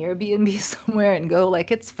get an Airbnb somewhere and go, like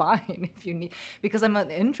it's fine if you need, because I'm an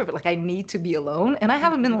introvert, like I need to be alone, and I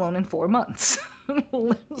haven't been Mm-hmm. alone in 4 months.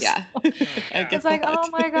 Yeah. I Yeah. It's get like, oh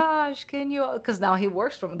that. my gosh, can you? Because now he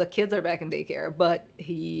works from, the kids are back in daycare, but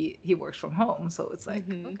he works from home, so it's like,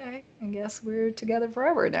 Mm-hmm. okay, I guess we're together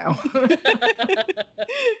forever now.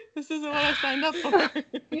 This isn't what I signed up for.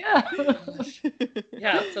 Yeah.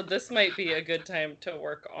 Yeah, so this might be a good time to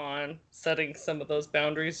work on setting some of those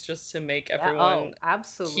boundaries just to make Yeah. Oh, everyone keep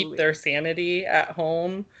absolutely. their sanity at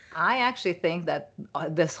home. I actually think that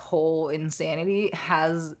this whole insanity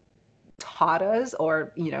has taught us,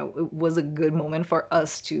 or it was a good moment for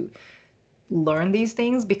us to learn these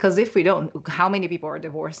things, because if we don't, how many people are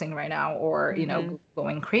divorcing right now, or Mm-hmm.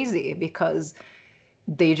 going crazy because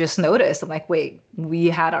they just noticed. I'm like, wait, we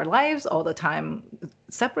had our lives all the time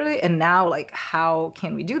separately, and now like how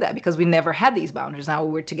can we do that? Because we never had these boundaries. Now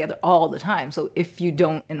we're together all the time. So if you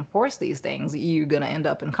don't enforce these things, you're gonna end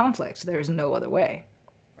up in conflict. There's no other way.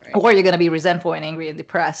 Right. Or you're gonna be resentful and angry and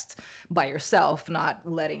depressed by yourself, not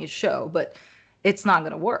letting it show. But it's not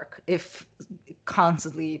gonna work if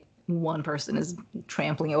constantly one person is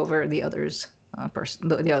trampling over the other's person,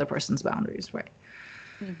 the other person's boundaries, right?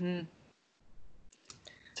 Mm-hmm.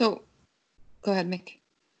 So go ahead, Mick.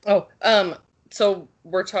 Oh, so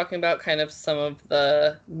we're talking about kind of some of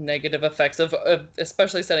the negative effects of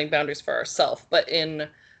especially setting boundaries for ourselves, but in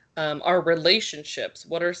our relationships,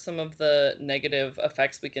 what are some of the negative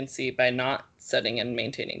effects we can see by not setting and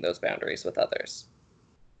maintaining those boundaries with others?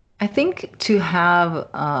 I think to have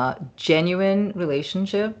a genuine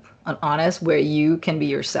relationship, an honest, where you can be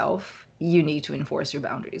yourself, you need to enforce your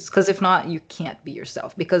boundaries. Because if not, you can't be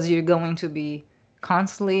yourself, because you're going to be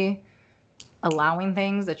constantly allowing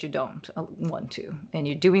things that you don't want to, and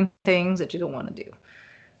you're doing things that you don't want to do.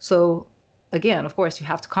 So, again, of course, you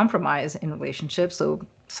have to compromise in relationships. So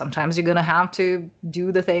sometimes you're going to have to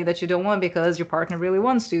do the thing that you don't want because your partner really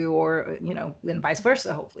wants to, or, and vice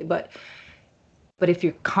versa, hopefully. But if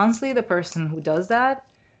you're constantly the person who does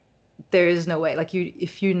that, there is no way. Like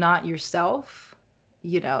if you're not yourself,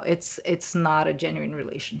 it's not a genuine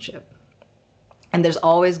relationship. And there's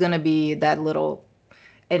always going to be that little,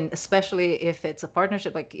 and especially if it's a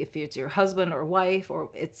partnership, like if it's your husband or wife,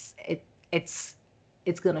 or it's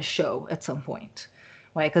going to show at some point,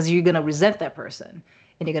 right? Because you're going to resent that person,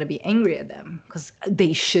 and you're going to be angry at them because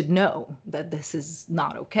they should know that this is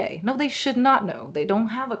not okay. No, they should not know. They don't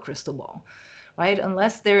have a crystal ball, right?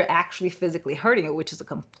 Unless they're actually physically hurting you, which is a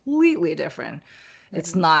completely different.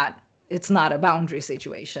 It's Mhm. not. It's not a boundary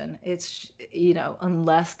situation. It's,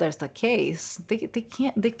 unless there's the case, they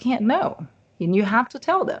can't know, and you have to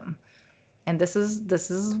tell them. And this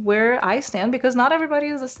is where I stand, because not everybody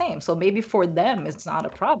is the same. So maybe for them it's not a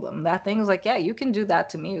problem. That thing is like, yeah, you can do that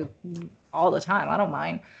to me all the time. I don't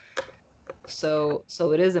mind. So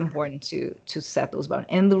it is important to set those boundaries,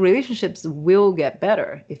 and the relationships will get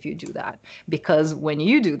better if you do that, because when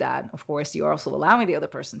you do that, of course, you're also allowing the other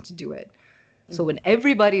person to do it. So when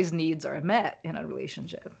everybody's needs are met in a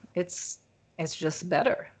relationship, it's just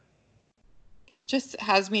better. Just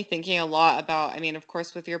has me thinking a lot about, I mean, of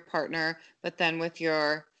course, with your partner, but then with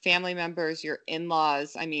your family members, your in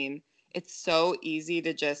laws. I mean, it's so easy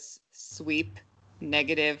to just sweep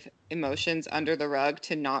negative emotions under the rug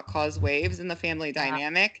to not cause waves in the family Yeah.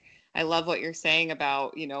 dynamic. I love what you're saying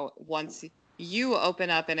about, once you open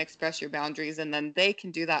up and express your boundaries, and then they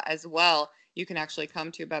can do that as well, you can actually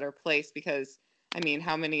come to a better place. Because, I mean,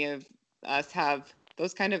 how many of us have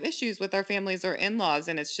those kind of issues with our families or in-laws,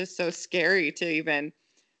 and it's just so scary to even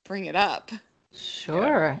bring it up. Yeah.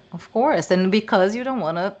 Sure, of course. And because you don't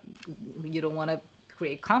want to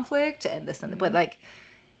create conflict and this and that, but Mm-hmm. like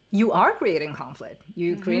you are creating conflict.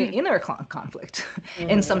 You creating Mm-hmm. inner conflict,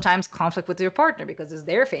 and Mhm. sometimes conflict with your partner because it's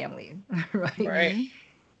their family, right? Right. Mm-hmm.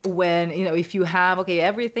 When, if you have, okay,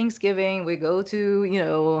 every Thanksgiving we go to,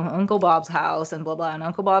 Uncle Bob's house and blah blah, and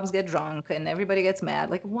Uncle Bob's get drunk and everybody gets mad.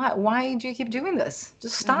 Like, why do you keep doing this?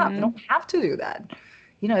 Just stop. You Mm-hmm. don't have to do that.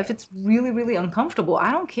 If Yeah. it's really, really uncomfortable,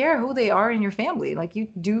 I don't care who they are in your family. Like, you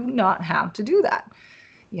do not have to do that.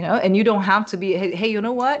 And you don't have to be, hey, you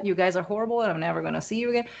know what? You guys are horrible and I'm never going to see you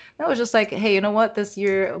again. No, it's just like, hey, you know what? This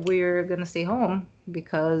year we're going to stay home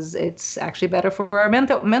because it's actually better for our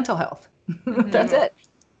mental health. That's Mm-hmm. Mhm. it.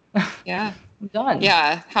 Yeah. Done.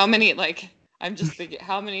 Yeah. How many, like, I'm just thinking,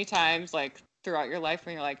 how many times, like, throughout your life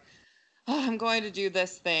when you're like, oh, I'm going to do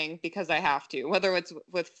this thing because I have to, whether it's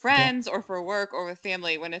with friends or for work or with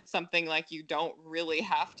family, when it's something like you don't really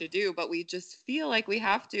have to do, but we just feel like we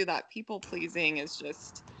have to. That people pleasing is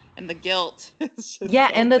just, and the guilt is just Yeah,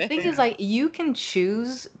 so and the thing big. is, like, you can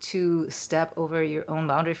choose to step over your own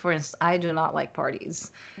boundary. For instance, I do not like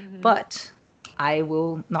parties, Hmm. but I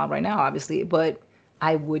will not right now, obviously, but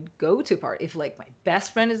I would go to party if like my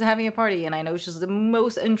best friend is having a party and I know she's the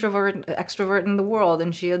most introvert extrovert in the world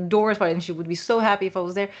and she adores party and she would be so happy if I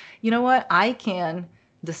was there. You know what? I can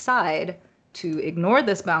decide to ignore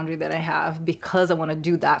this boundary that I have because I want to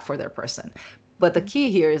do that for their person. But the key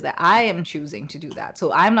here is that I am choosing to do that.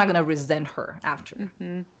 So I'm not going to resent her after,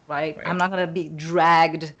 Hmm. right? I'm Right. not going to be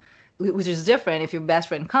dragged, which is different if your best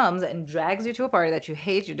friend comes and drags you to a party that you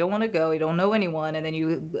hate, you don't want to go, you don't know anyone, and then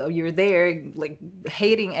you're there like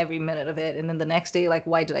hating every minute of it, and then the next day like,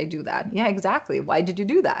 why did I do that? Yeah, exactly. Why did you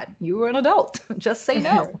do that? You were an adult. Just say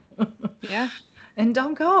no. Yeah. And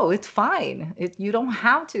don't go. It's fine. You don't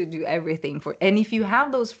have to do everything for. And if you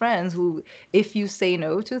have those friends who, if you say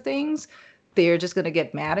no to things, they're just going to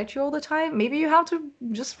get mad at you all the time. Maybe you have to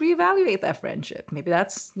just reevaluate that friendship. Maybe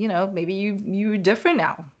that's, maybe you're different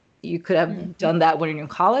now. You could have Hmm. done that when you're in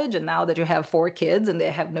college, and now that you have 4 kids and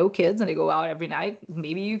they have no kids and they go out every night,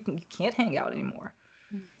 maybe you can't hang out anymore.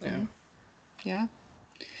 Yeah. Hmm. Yeah.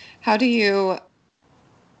 How do you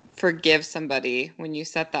forgive somebody when you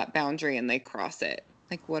set that boundary and they cross it?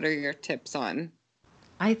 Like, what are your tips on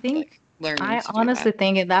I like think, learning I to do honestly that?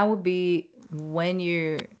 think that would be when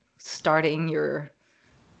you're starting your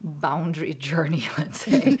boundary journey, let's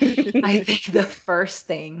say. I think the first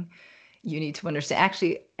thing you need to understand,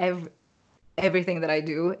 actually, everything that I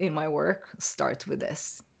do in my work starts with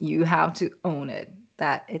this. You have to own it,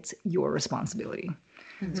 that it's your responsibility.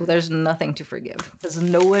 So Hmm. there's nothing to forgive because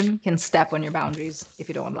no one can step on your boundaries if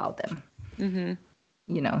you don't allow them. Hmm.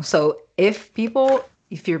 So if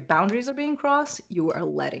your boundaries are being crossed, you are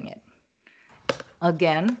letting it.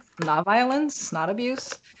 Again, not violence, not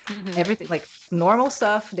abuse, Hmm. everything like normal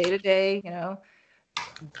stuff, day to day,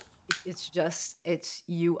 it's just it's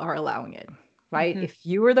you are allowing it, right? Hmm. If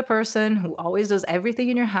you are the person who always does everything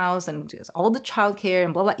in your house and does all the childcare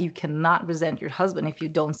and blah blah, you cannot resent your husband if you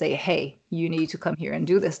don't say, hey, you need to come here and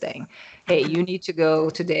do this thing. Hey, you need to go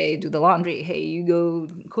today, do the laundry. Hey, you go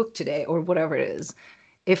cook today, or whatever it is.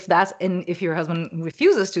 If your husband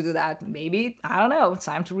refuses to do that, maybe, I don't know, it's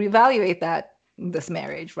time to reevaluate this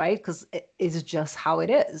marriage, right? Because it's just how it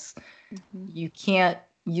is. Hmm. You can't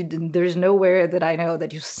there's nowhere that I know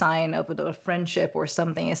that you sign up with a friendship or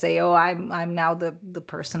something and say, oh, I'm now the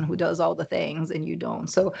person who does all the things, and you don't.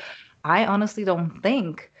 So I honestly don't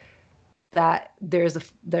think that there's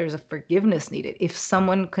a forgiveness needed. If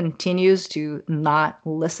someone continues to not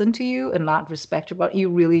listen to you and not respect your body, you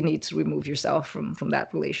really need to remove yourself from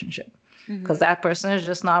that relationship, because Hmm. that person is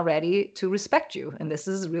just not ready to respect you. And this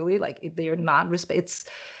is really like, if they're not respect, it's,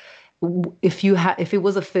 if it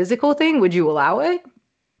was a physical thing, would you allow it?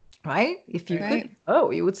 Right? If you Right. could, Right.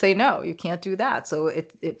 oh, you would say no, you can't do that. So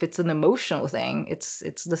if it's an emotional thing, it's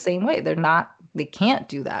the same way. They can't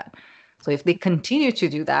do that. So if they continue to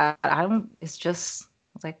do that, I don't. It's just,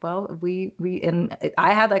 it's like, well, and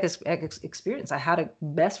I had like experience. I had a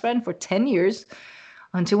best friend for 10 years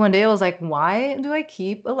until one day I was like, why do I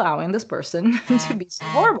keep allowing this person to be so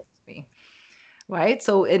horrible to me? Right.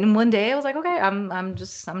 So, and one day I was like, okay, I'm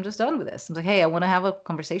just done with this. I'm like, hey, I want to have a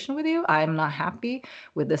conversation with you. I'm not happy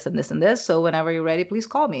with this and this and this. So whenever you're ready, please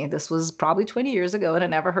call me. This was probably 20 years ago and I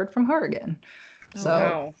never heard from her again. Oh, So wow.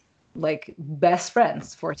 Wow. like best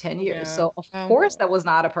friends for 10 years. Yeah. So of Wow. course that was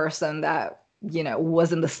not a person that,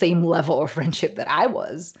 was in the same level of friendship that I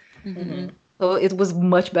was. Hmm. Hmm. So it was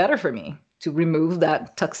much better for me to remove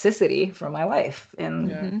that toxicity from my life. And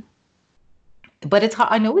Yeah. Hmm. but it's hard.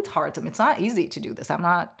 I know it's hard to me. It's not easy to do this. I'm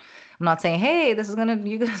not saying, hey, this is gonna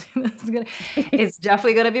you gonna this is gonna it's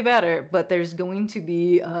definitely gonna be better, but there's going to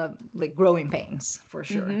be like growing pains for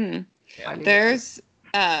sure. Hmm. Yeah. While you go through. There's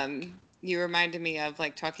you reminded me of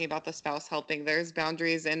like talking about the spouse helping. There's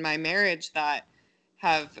boundaries in my marriage that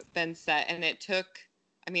have been set, and it took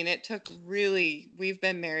really, we've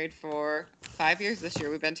been married for 5 years this year.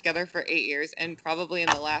 We've been together for 8 years, and probably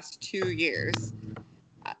in the last 2 years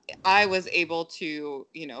I was able to,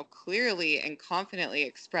 clearly and confidently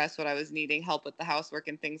express what I was needing help with the housework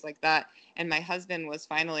and things like that. And my husband was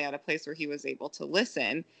finally at a place where he was able to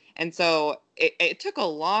listen. And so it took a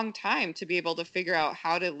long time to be able to figure out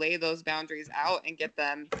how to lay those boundaries out and get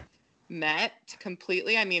them met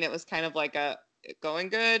completely. I mean, it was kind of like a going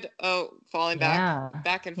good, oh, falling Yeah.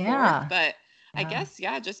 back and forth. Yeah. But I Yeah. guess,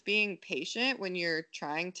 yeah, just being patient when you're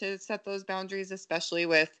trying to set those boundaries, especially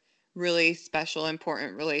with really special,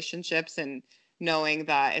 important relationships, and knowing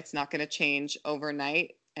that it's not going to change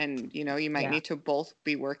overnight. And, you know, you might Yeah. need to both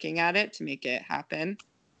be working at it to make it happen.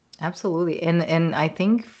 Absolutely. And I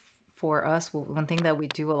think for us, one thing that we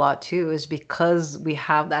do a lot too is because we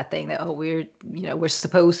have that thing that, oh, we're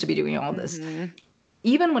supposed to be doing all this. Mhm.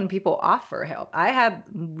 Even when people offer help, I had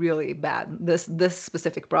really bad this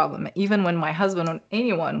specific problem. Even when my husband or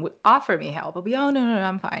anyone would offer me help, I'd be, oh no,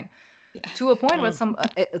 I'm fine. Yeah. To a point where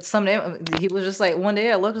Mm. someday he was just like, one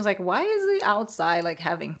day I looked, I was like, why is he outside like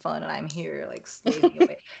having fun and I'm here like slaving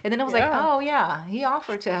away? And then I was like, Yeah. oh yeah, he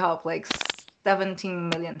offered to help like 17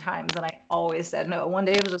 million times and I always said no. One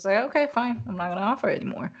day it was just like, okay, fine, I'm not gonna offer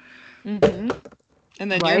anymore. Mhm.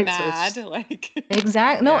 And then you're Right? So mad, it's like.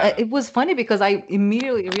 exact. No, Yeah. it was funny because I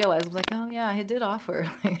immediately realized I was like, oh yeah, he did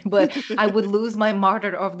offer, but I would lose my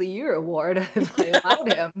Martyr of the Year award if I allowed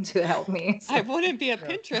him to help me. I So, wouldn't be a Yeah.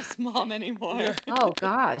 Pinterest mom anymore. Yeah. oh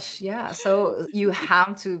gosh, yeah. So you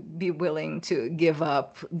have to be willing to give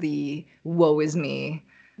up the woe is me,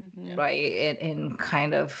 Mhm. right? And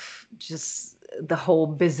kind of just the whole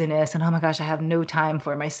busyness and oh my gosh, I have no time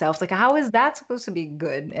for myself. Like, how is that supposed to be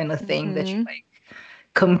good and a thing that you Mhm. like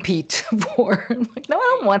compete for? Like, no,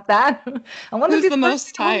 I don't want that. I want to Who's be the the person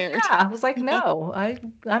most who, tired? yeah. I was like, no,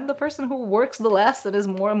 I'm the person who works the less and is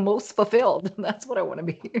most fulfilled. That's what I want to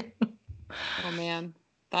be. Oh man,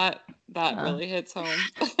 that Yeah. really hits home.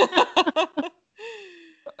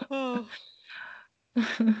 Oh.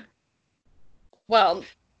 Well,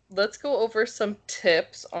 let's go over some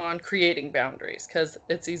tips on creating boundaries because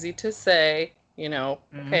it's easy to say,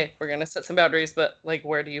 Mhm. okay, we're going to set some boundaries, but like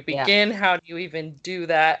where do you Yeah, begin? How do you even do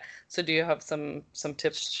that? So do you have some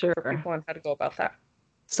tips for sure. people on how to go about that?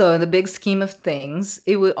 So, in the big scheme of things,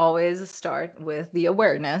 it would always start with the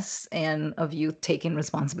awareness and of you taking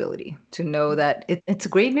responsibility to know that it's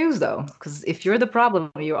great news, though, because if you're the problem,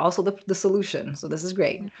 you're also the solution. So, this is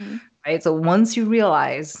great, Mhm. right? So, once you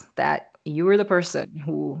realize that you are the person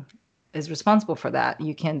who is responsible for that,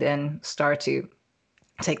 you can then start to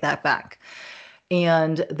take that back.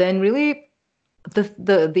 And then, really,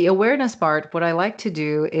 the awareness part, what I like to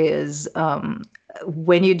do is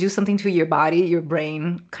when you do something to your body, your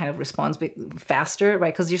brain kind of responds faster,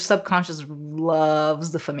 right? Because your subconscious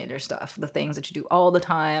loves the familiar stuff, the things that you do all the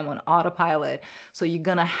time on autopilot. So you're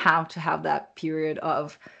gonna have to have that period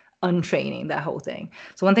of untraining that whole thing.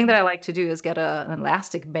 So one thing that I like to do is get an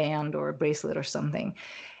elastic band or a bracelet or something,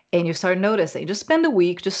 and you start noticing. Just spend a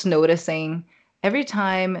week just noticing every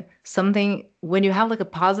time something, when you have like a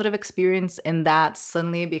positive experience and that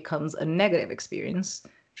suddenly becomes a negative experience,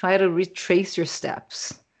 try to retrace your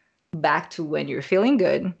steps back to when you're feeling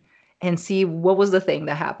good and see what was the thing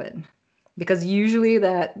that happened. Because usually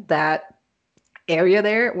that area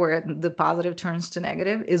there where the positive turns to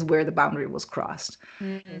negative is where the boundary was crossed.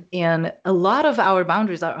 Mhm. And a lot of our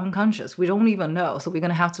boundaries are unconscious. We don't even know. So we're going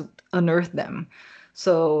to have to unearth them.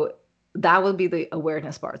 So that would be the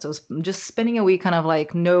awareness part. So just spending a week kind of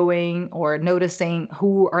like knowing or noticing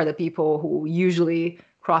who are the people who usually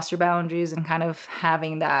cross your boundaries and kind of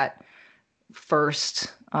having that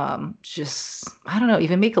first just I don't know,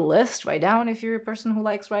 even make a list, write down if you're a person who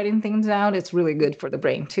likes writing things down. It's really good for the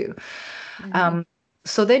brain too. Mhm. um,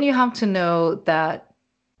 so then you have to know that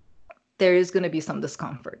there is going to be some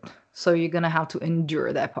discomfort. So you're going to have to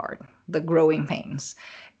endure that part, the growing pains.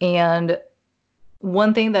 And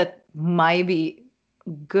one thing that might be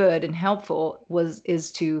good and helpful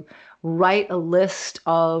is to write a list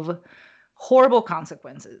of horrible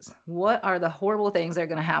consequences. What are the horrible things that are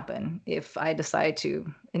going to happen if I decide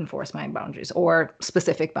to enforce my boundaries or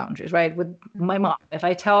specific boundaries, right? With my mom, if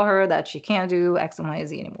I tell her that she can't do X and Y,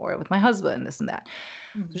 Z anymore, with my husband, this and that.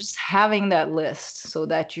 So Mhm. just having that list so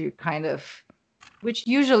that you kind of, which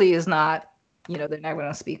usually is not, they're not going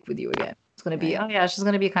to speak with you again. It's going to be, Right. oh yeah, she's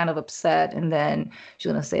going to be kind of upset, and then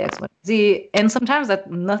she's going to say X, Y, Z. And sometimes that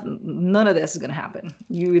nothing, none of this is going to happen.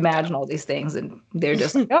 You Yeah. imagine all these things, and they're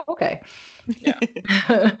just like, oh, okay. Yeah.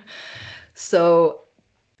 So,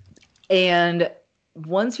 and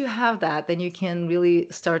once you have that, then you can really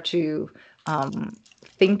start to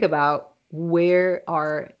think about where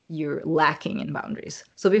are you lacking in boundaries.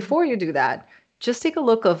 So before you do that, just take a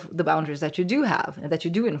look of the boundaries that you do have and that you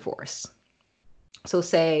do enforce. So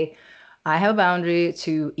say I have a boundary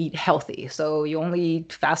to eat healthy. So you only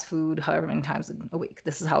eat fast food however many times a week.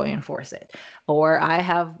 This is how I enforce it. Or I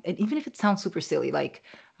have, and even if it sounds super silly, like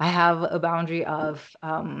I have a boundary of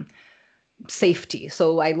safety.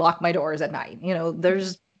 So I lock my doors at night.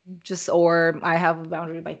 There's just, or I have a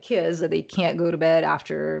boundary with my kids that they can't go to bed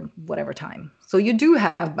after whatever time. So you do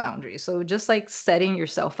have boundaries. So just like setting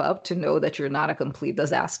yourself up to know that you're not a complete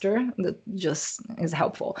disaster, that just is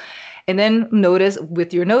helpful. And then notice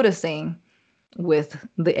with your noticing with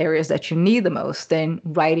the areas that you need the most, then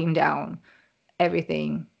writing down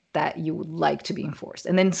everything that you would like to be enforced.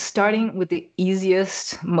 And then starting with the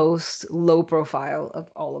easiest, most low profile of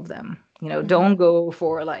all of them. Don't go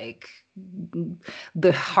for like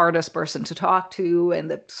the hardest person to talk to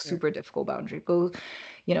and the super difficult boundary. Go,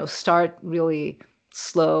 start really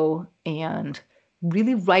slow and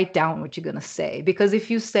really write down what you're going to say. Because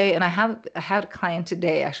if you say, and I had a client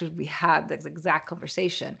today, actually, we had this exact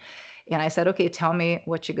conversation. And I said, okay, tell me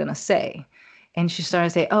what you're going to say. And she started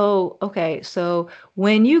to say, oh, okay. So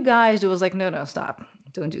when you guys do, I was like, no, stop.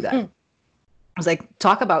 Don't do that. I was like,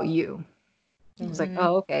 talk about you. I was like,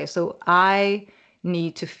 oh, okay. So I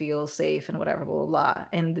need to feel safe and whatever, blah, blah, blah.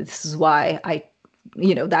 And this is why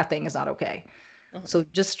that thing is not okay. So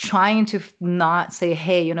just trying to not say,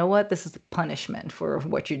 hey, you know what? This is punishment for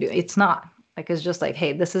what you're doing. It's not. Like, it's just like,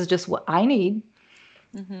 hey, this is just what I need.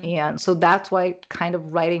 And so that's why kind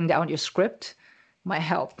of writing down your script might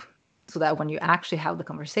help, so that when you actually have the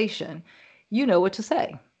conversation, you know what to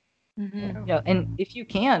say. And if you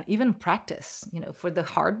can, even practice, for the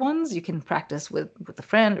hard ones, you can practice with a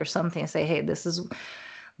friend or something and say, hey, this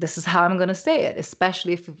is how I'm going to say it,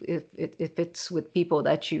 especially if it's with people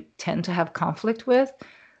that you tend to have conflict with.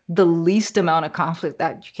 The least amount of conflict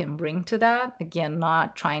that you can bring to that, again,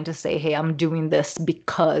 not trying to say, hey, I'm doing this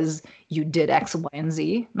because you did X, Y, and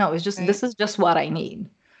Z. No, it's just, this is just what I need.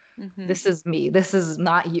 This is me. This is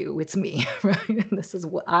not you. It's me. Right? This is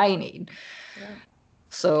what I need. Yeah.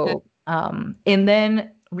 So, and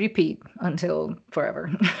then repeat until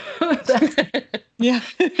forever. Yeah.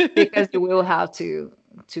 Because you will have to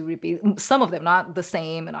repeat some of them, not the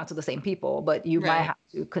same and not to the same people, but you might have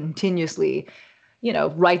to continuously,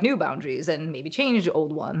 write new boundaries and maybe change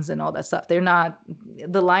old ones and all that stuff.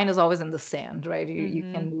 The line is always in the sand, right? You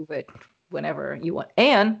can move it whenever you want.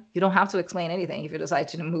 And you don't have to explain anything if you decide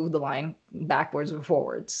to move the line backwards or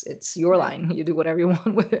forwards. It's your line. You do whatever you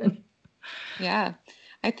want with it. Yeah.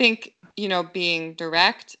 I think, being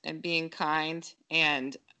direct and being kind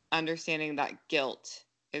and understanding that guilt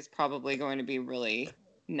is probably going to be really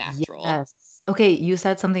natural. Yes. Okay, you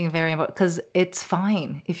said something very important, because it's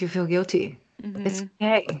fine if you feel guilty. It's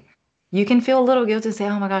okay. You can feel a little guilty and say,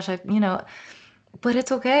 oh my gosh, but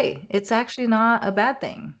it's okay. It's actually not a bad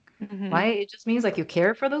thing. Right? It just means like you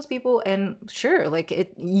care for those people, and sure,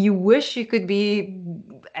 like you wish you could be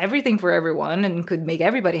everything for everyone and could make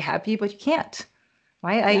everybody happy, but you can't.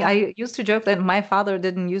 Right? Yeah. I used to joke that my father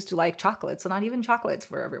didn't used to like chocolates, so not even chocolates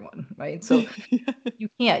for everyone, right? So you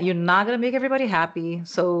can't. You're not going to make everybody happy.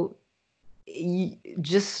 So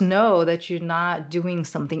just know that you're not doing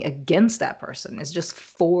something against that person. It's just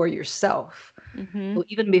for yourself. So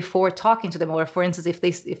even before talking to them, or for instance,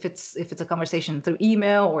 if it's a conversation through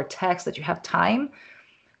email or text that you have time,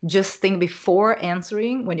 just think before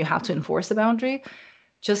answering when you have to enforce the boundary,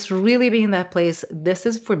 just really be in that place. This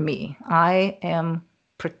is for me. I am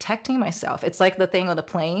protecting myself. It's like the thing on the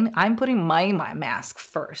plane. I'm putting my mask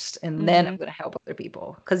first, and then I'm going to help other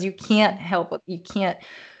people, because you can't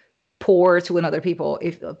pour to other people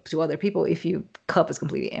if your cup is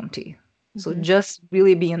completely empty. So just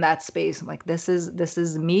really be in that space. Like, this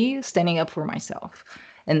is me standing up for myself.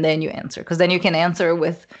 And then you answer, because then you can answer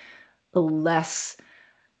with less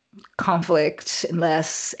conflict and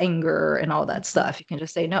less anger and all that stuff. You can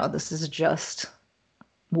just say, no, this is just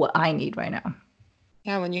what I need right now.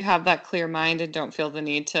 Yeah, when you have that clear mind and don't feel the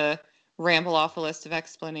need to ramble off a list of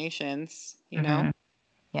explanations, yeah,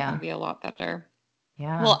 it'll be a lot better.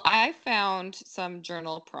 Yeah. Well, I found some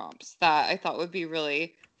journal prompts that I thought would be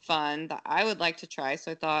really fun that I would like to try.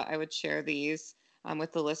 So I thought I would share these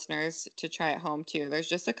with the listeners to try at home too. There's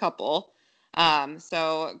just a couple.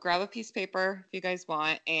 So grab a piece of paper if you guys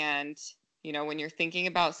want. And, when you're thinking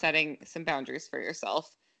about setting some boundaries for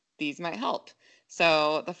yourself, these might help.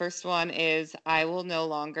 So the first one is, I will no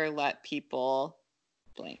longer let people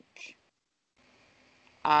blank.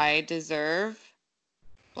 I deserve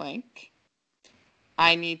blank.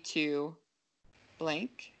 I need to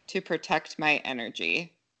blank to protect my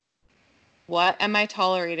energy. What am I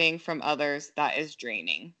tolerating from others that is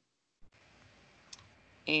draining?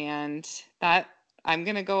 And that I'm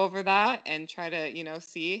going to go over that and try to,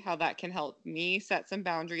 see how that can help me set some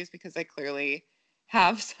boundaries, because I clearly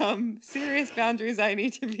have some serious boundaries I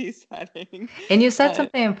need to be setting. And you said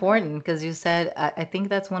something important, because you said, I think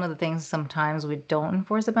that's one of the things sometimes we don't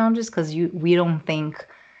enforce the boundaries, because we don't think,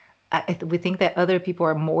 we think that other people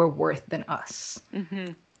are more worth than us.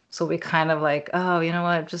 So we kind of like, oh, you know what?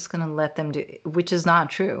 I'm just gonna let them do, which is not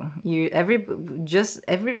true. Everybody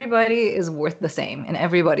is worth the same, and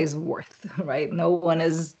everybody's worth, right? No one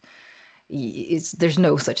is. There's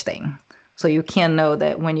no such thing. So you can know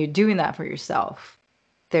that when you're doing that for yourself,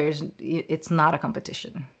 it's not a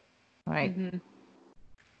competition, right? Mm-hmm.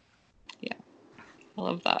 Yeah, I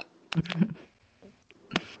love that.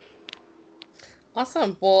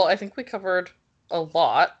 Awesome. Well, I think we covered a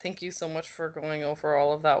lot. Thank you so much for going over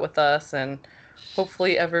all of that with us, and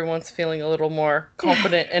hopefully everyone's feeling a little more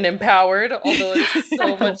confident and empowered, although it's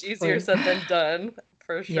so much easier said than done,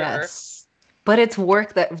 for sure. Yes. But it's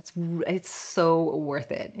work it's so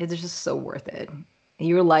worth it. It's just so worth it.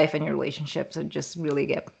 Your life and your relationships would just really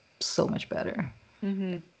get so much better.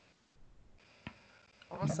 Mm-hmm.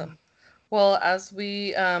 Awesome. Well, as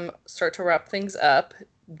we start to wrap things up,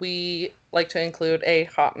 we like to include a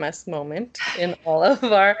hot mess moment in all of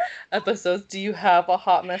our episodes. Do you have a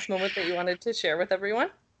hot mess moment that you wanted to share with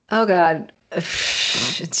everyone? Oh God.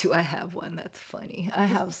 Do I have one? That's funny. I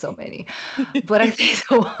have so many. But I think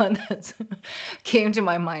the one that came to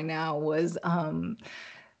my mind now was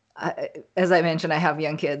as I mentioned, I have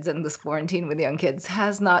young kids, and this quarantine with young kids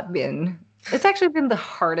has not been. It's actually been the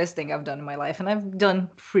hardest thing I've done in my life, and I've done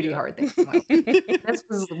pretty hard things in my life. This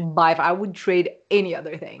was I would trade any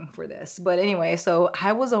other thing for this. But anyway, so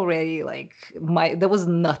I was already like there was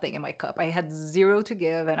nothing in my cup. I had zero to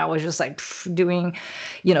give, and I was just like doing,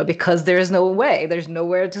 because there's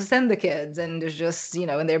nowhere to send the kids, and there's just,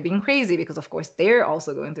 and they're being crazy because of course they're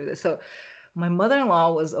also going through this. So my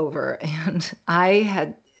mother-in-law was over, and I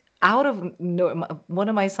had one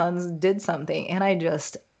of my sons did something, and I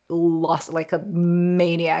just lost like a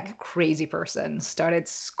maniac, crazy person, started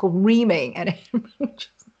screaming, and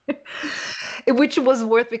which was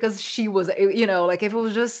worth because she was, like if it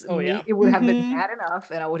was just me, it would have been bad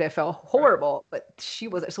enough and I would have felt horrible. But she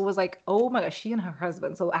was, so it was like, oh my gosh, she and her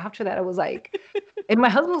husband. So after that, I was like, and my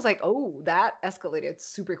husband was like, oh, that escalated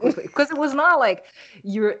super quickly because it was not like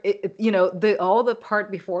all the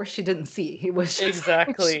part before she didn't see. It was just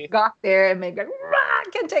exactly she got there and made like, I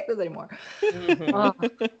can't take this anymore. Oh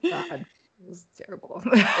God. It was terrible. Oh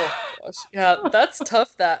gosh. Yeah, that's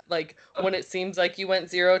tough that like when it seems like you went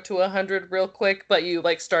 0 to 100 real quick, but you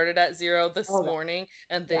like started at 0 this morning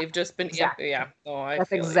and they've just been exactly.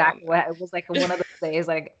 That's exactly what it was like. One of those days,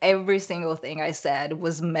 like every single thing I said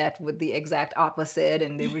was met with the exact opposite,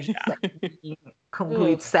 and they were just like being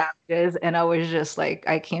complete savages, and I was just like,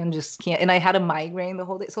 I can't, and I had a migraine the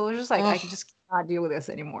whole day, so it was just like I just cannot deal with this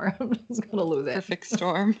anymore. I'm just gonna lose it. Perfect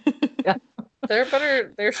storm. Yeah.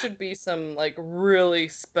 There should be some like really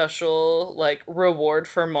special like reward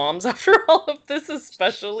for moms after all of this,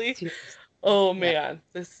 especially. Oh man,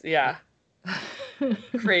 this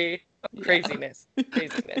craziness.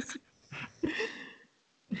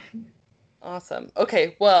 Awesome.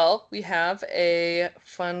 Okay, well, we have a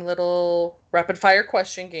fun little rapid fire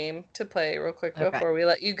question game to play real quick before we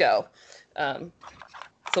let you go.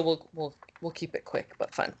 So we'll keep it quick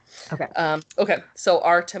but fun. Okay. Okay. So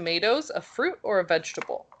are tomatoes a fruit or a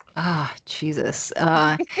vegetable? Ah, Jesus.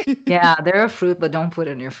 Yeah, they're a fruit, but don't put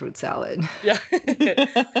it in your fruit salad. Yeah.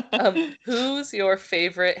 Who's your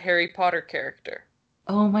favorite Harry Potter character?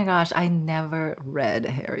 Oh my gosh, I never read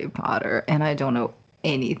Harry Potter, and I don't know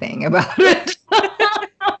anything about it.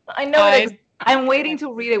 I know it. I'm waiting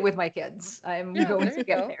to read it with my kids. I'm going to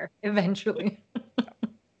get there eventually.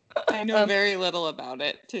 I know very little about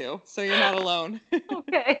it too, so you're not alone.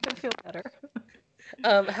 Okay, I feel better.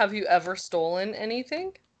 Have you ever stolen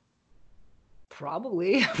anything?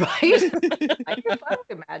 Probably, right? I would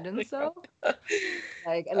imagine so.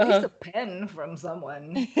 Like at least a pen from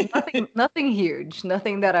someone. Nothing huge.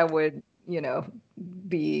 Nothing that I would,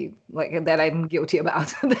 be like that I'm guilty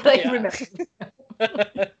about that I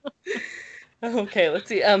remember. Okay, let's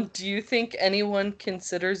see. Do you think anyone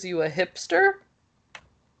considers you a hipster?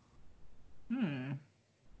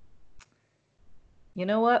 You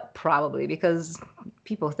know what? Probably because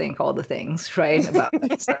people think all the things, right? About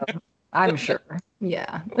that, so I'm sure.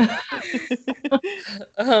 Yeah.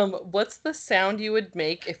 What's the sound you would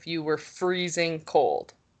make if you were freezing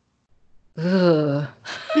cold? Ugh.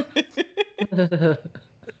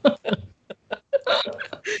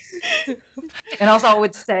 And also I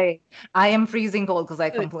would say I am freezing cold because I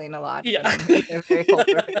complain a lot. Yeah. They're very cold.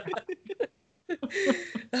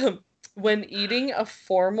 When eating a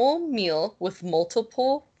formal meal with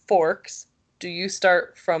multiple forks, do you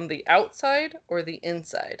start from the outside or the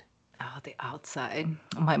inside? Oh, the outside.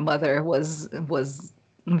 My mother was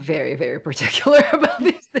very, very particular about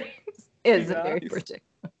these things. Very particular.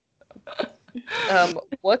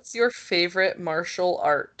 What's your favorite martial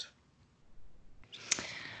art?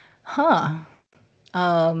 Huh.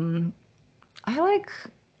 I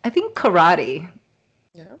think karate.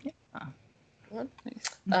 Yeah. Yeah. What?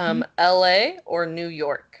 Mhm. LA or New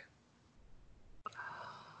York?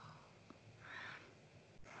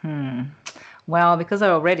 Well, because I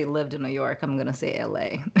already lived in New York, I'm gonna say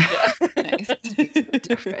LA. Yeah. Nice.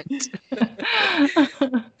 Different.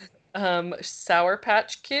 Sour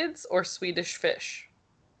Patch Kids or Swedish Fish?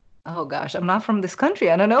 Oh gosh, I'm not from this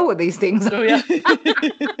country. I don't know what these things Oh are. yeah.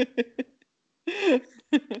 Okay,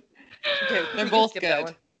 They're we can both skip that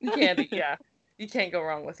good. one. Candy, yeah. You can't go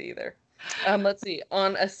wrong with either. Let's see.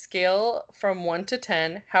 On a scale from 1 to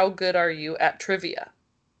 10, how good are you at trivia?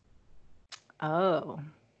 Oh.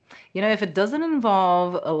 If it doesn't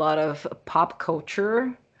involve a lot of pop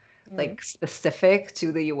culture, Mm. like specific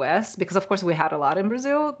to the US, because of course we had a lot in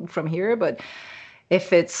Brazil from here, but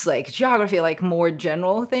if it's like geography, like more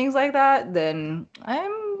general things like that, then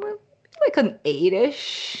I'm like an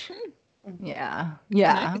 8-ish. Mhm. Yeah. Nice.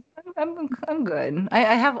 Yeah. I'm good. I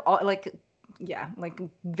have all like yeah, like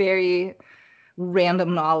very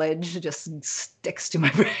random knowledge just sticks to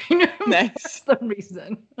my brain Nice. for some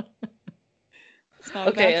reason. It's not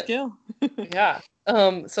a bad Okay, skill. yeah.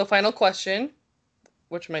 So final question,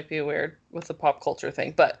 which might be weird with the pop culture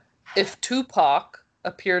thing, but if Tupac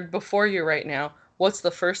appeared before you right now, what's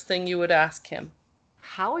the first thing you would ask him?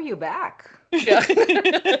 How are you back? Yeah.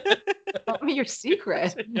 Tell me your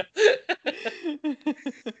secret.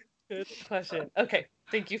 Good question. Okay,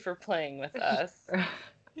 thank you for playing with us.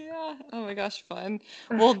 Yeah. Oh my gosh, fun.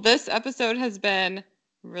 Well, this episode has been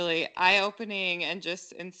really eye-opening and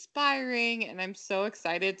just inspiring, and I'm so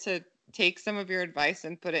excited to take some of your advice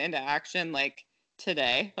and put it into action like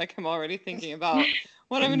today. Like I'm already thinking about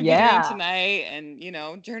what I'm going to be doing Yeah. tonight and,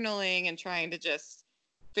 journaling and trying to just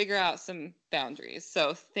figure out some boundaries.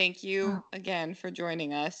 So, thank you again for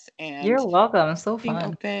joining us and You're welcome. So being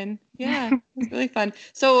fun. open. Yeah, it was really fun.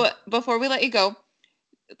 So, before we let you go,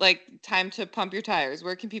 like time to pump your tires.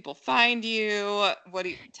 Where can people find you? What do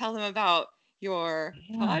you tell them about your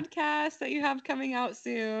Yeah. podcast that you have coming out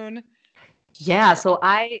soon? Yeah, so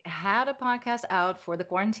I had a podcast out for the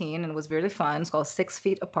quarantine and it was really fun. It's called 6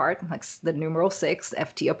 Feet Apart, like the numeral 6,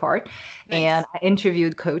 FT apart. And Nice. I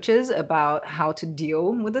interviewed coaches about how to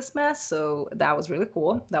deal with this mess. So that was really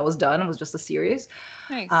cool. That was done. It was just a series.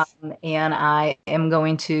 Nice. And I am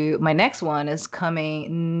my next one is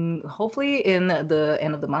coming hopefully in the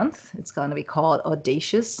end of the month. It's going to be called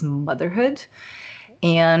Audacious Motherhood.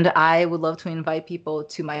 And I would love to invite people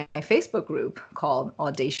to my Facebook group called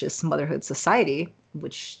Audacious Motherhood Society,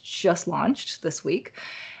 which just launched this week,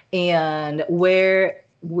 and where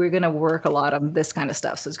we're going to work a lot on this kind of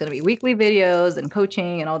stuff. So it's going to be weekly videos and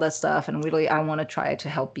coaching and all that stuff. And really, I want to try to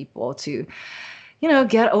help people to,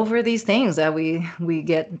 get over these things that we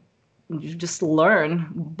get just learn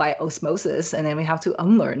by osmosis, and then we have to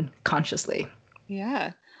unlearn consciously.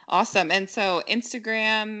 Yeah. Awesome. And so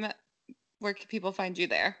Instagram, where can people find you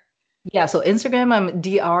there? Yeah, so Instagram, I'm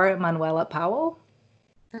Dr. Manuela Powell.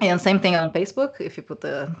 And same thing on Facebook, if you put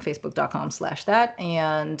the facebook.com/that.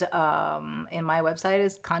 And my website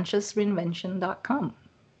is consciousreinvention.com.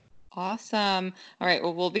 Awesome. All right.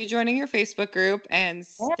 Well, we'll be joining your Facebook group and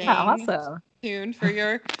Yeah, staying awesome. tuned for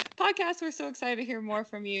your podcast. We're so excited to hear more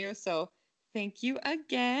from you. So thank you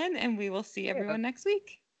again, and we will see everyone next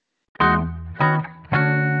week.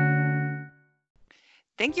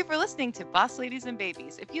 Thank you for listening to Boss Ladies and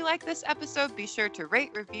Babies. If you like this episode, be sure to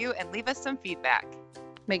rate, review, and leave us some feedback.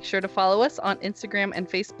 Make sure to follow us on Instagram and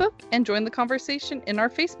Facebook and join the conversation in our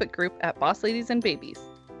Facebook group at Boss Ladies and Babies.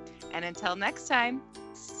 And until next time,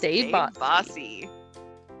 Stay stay bossy. bossy.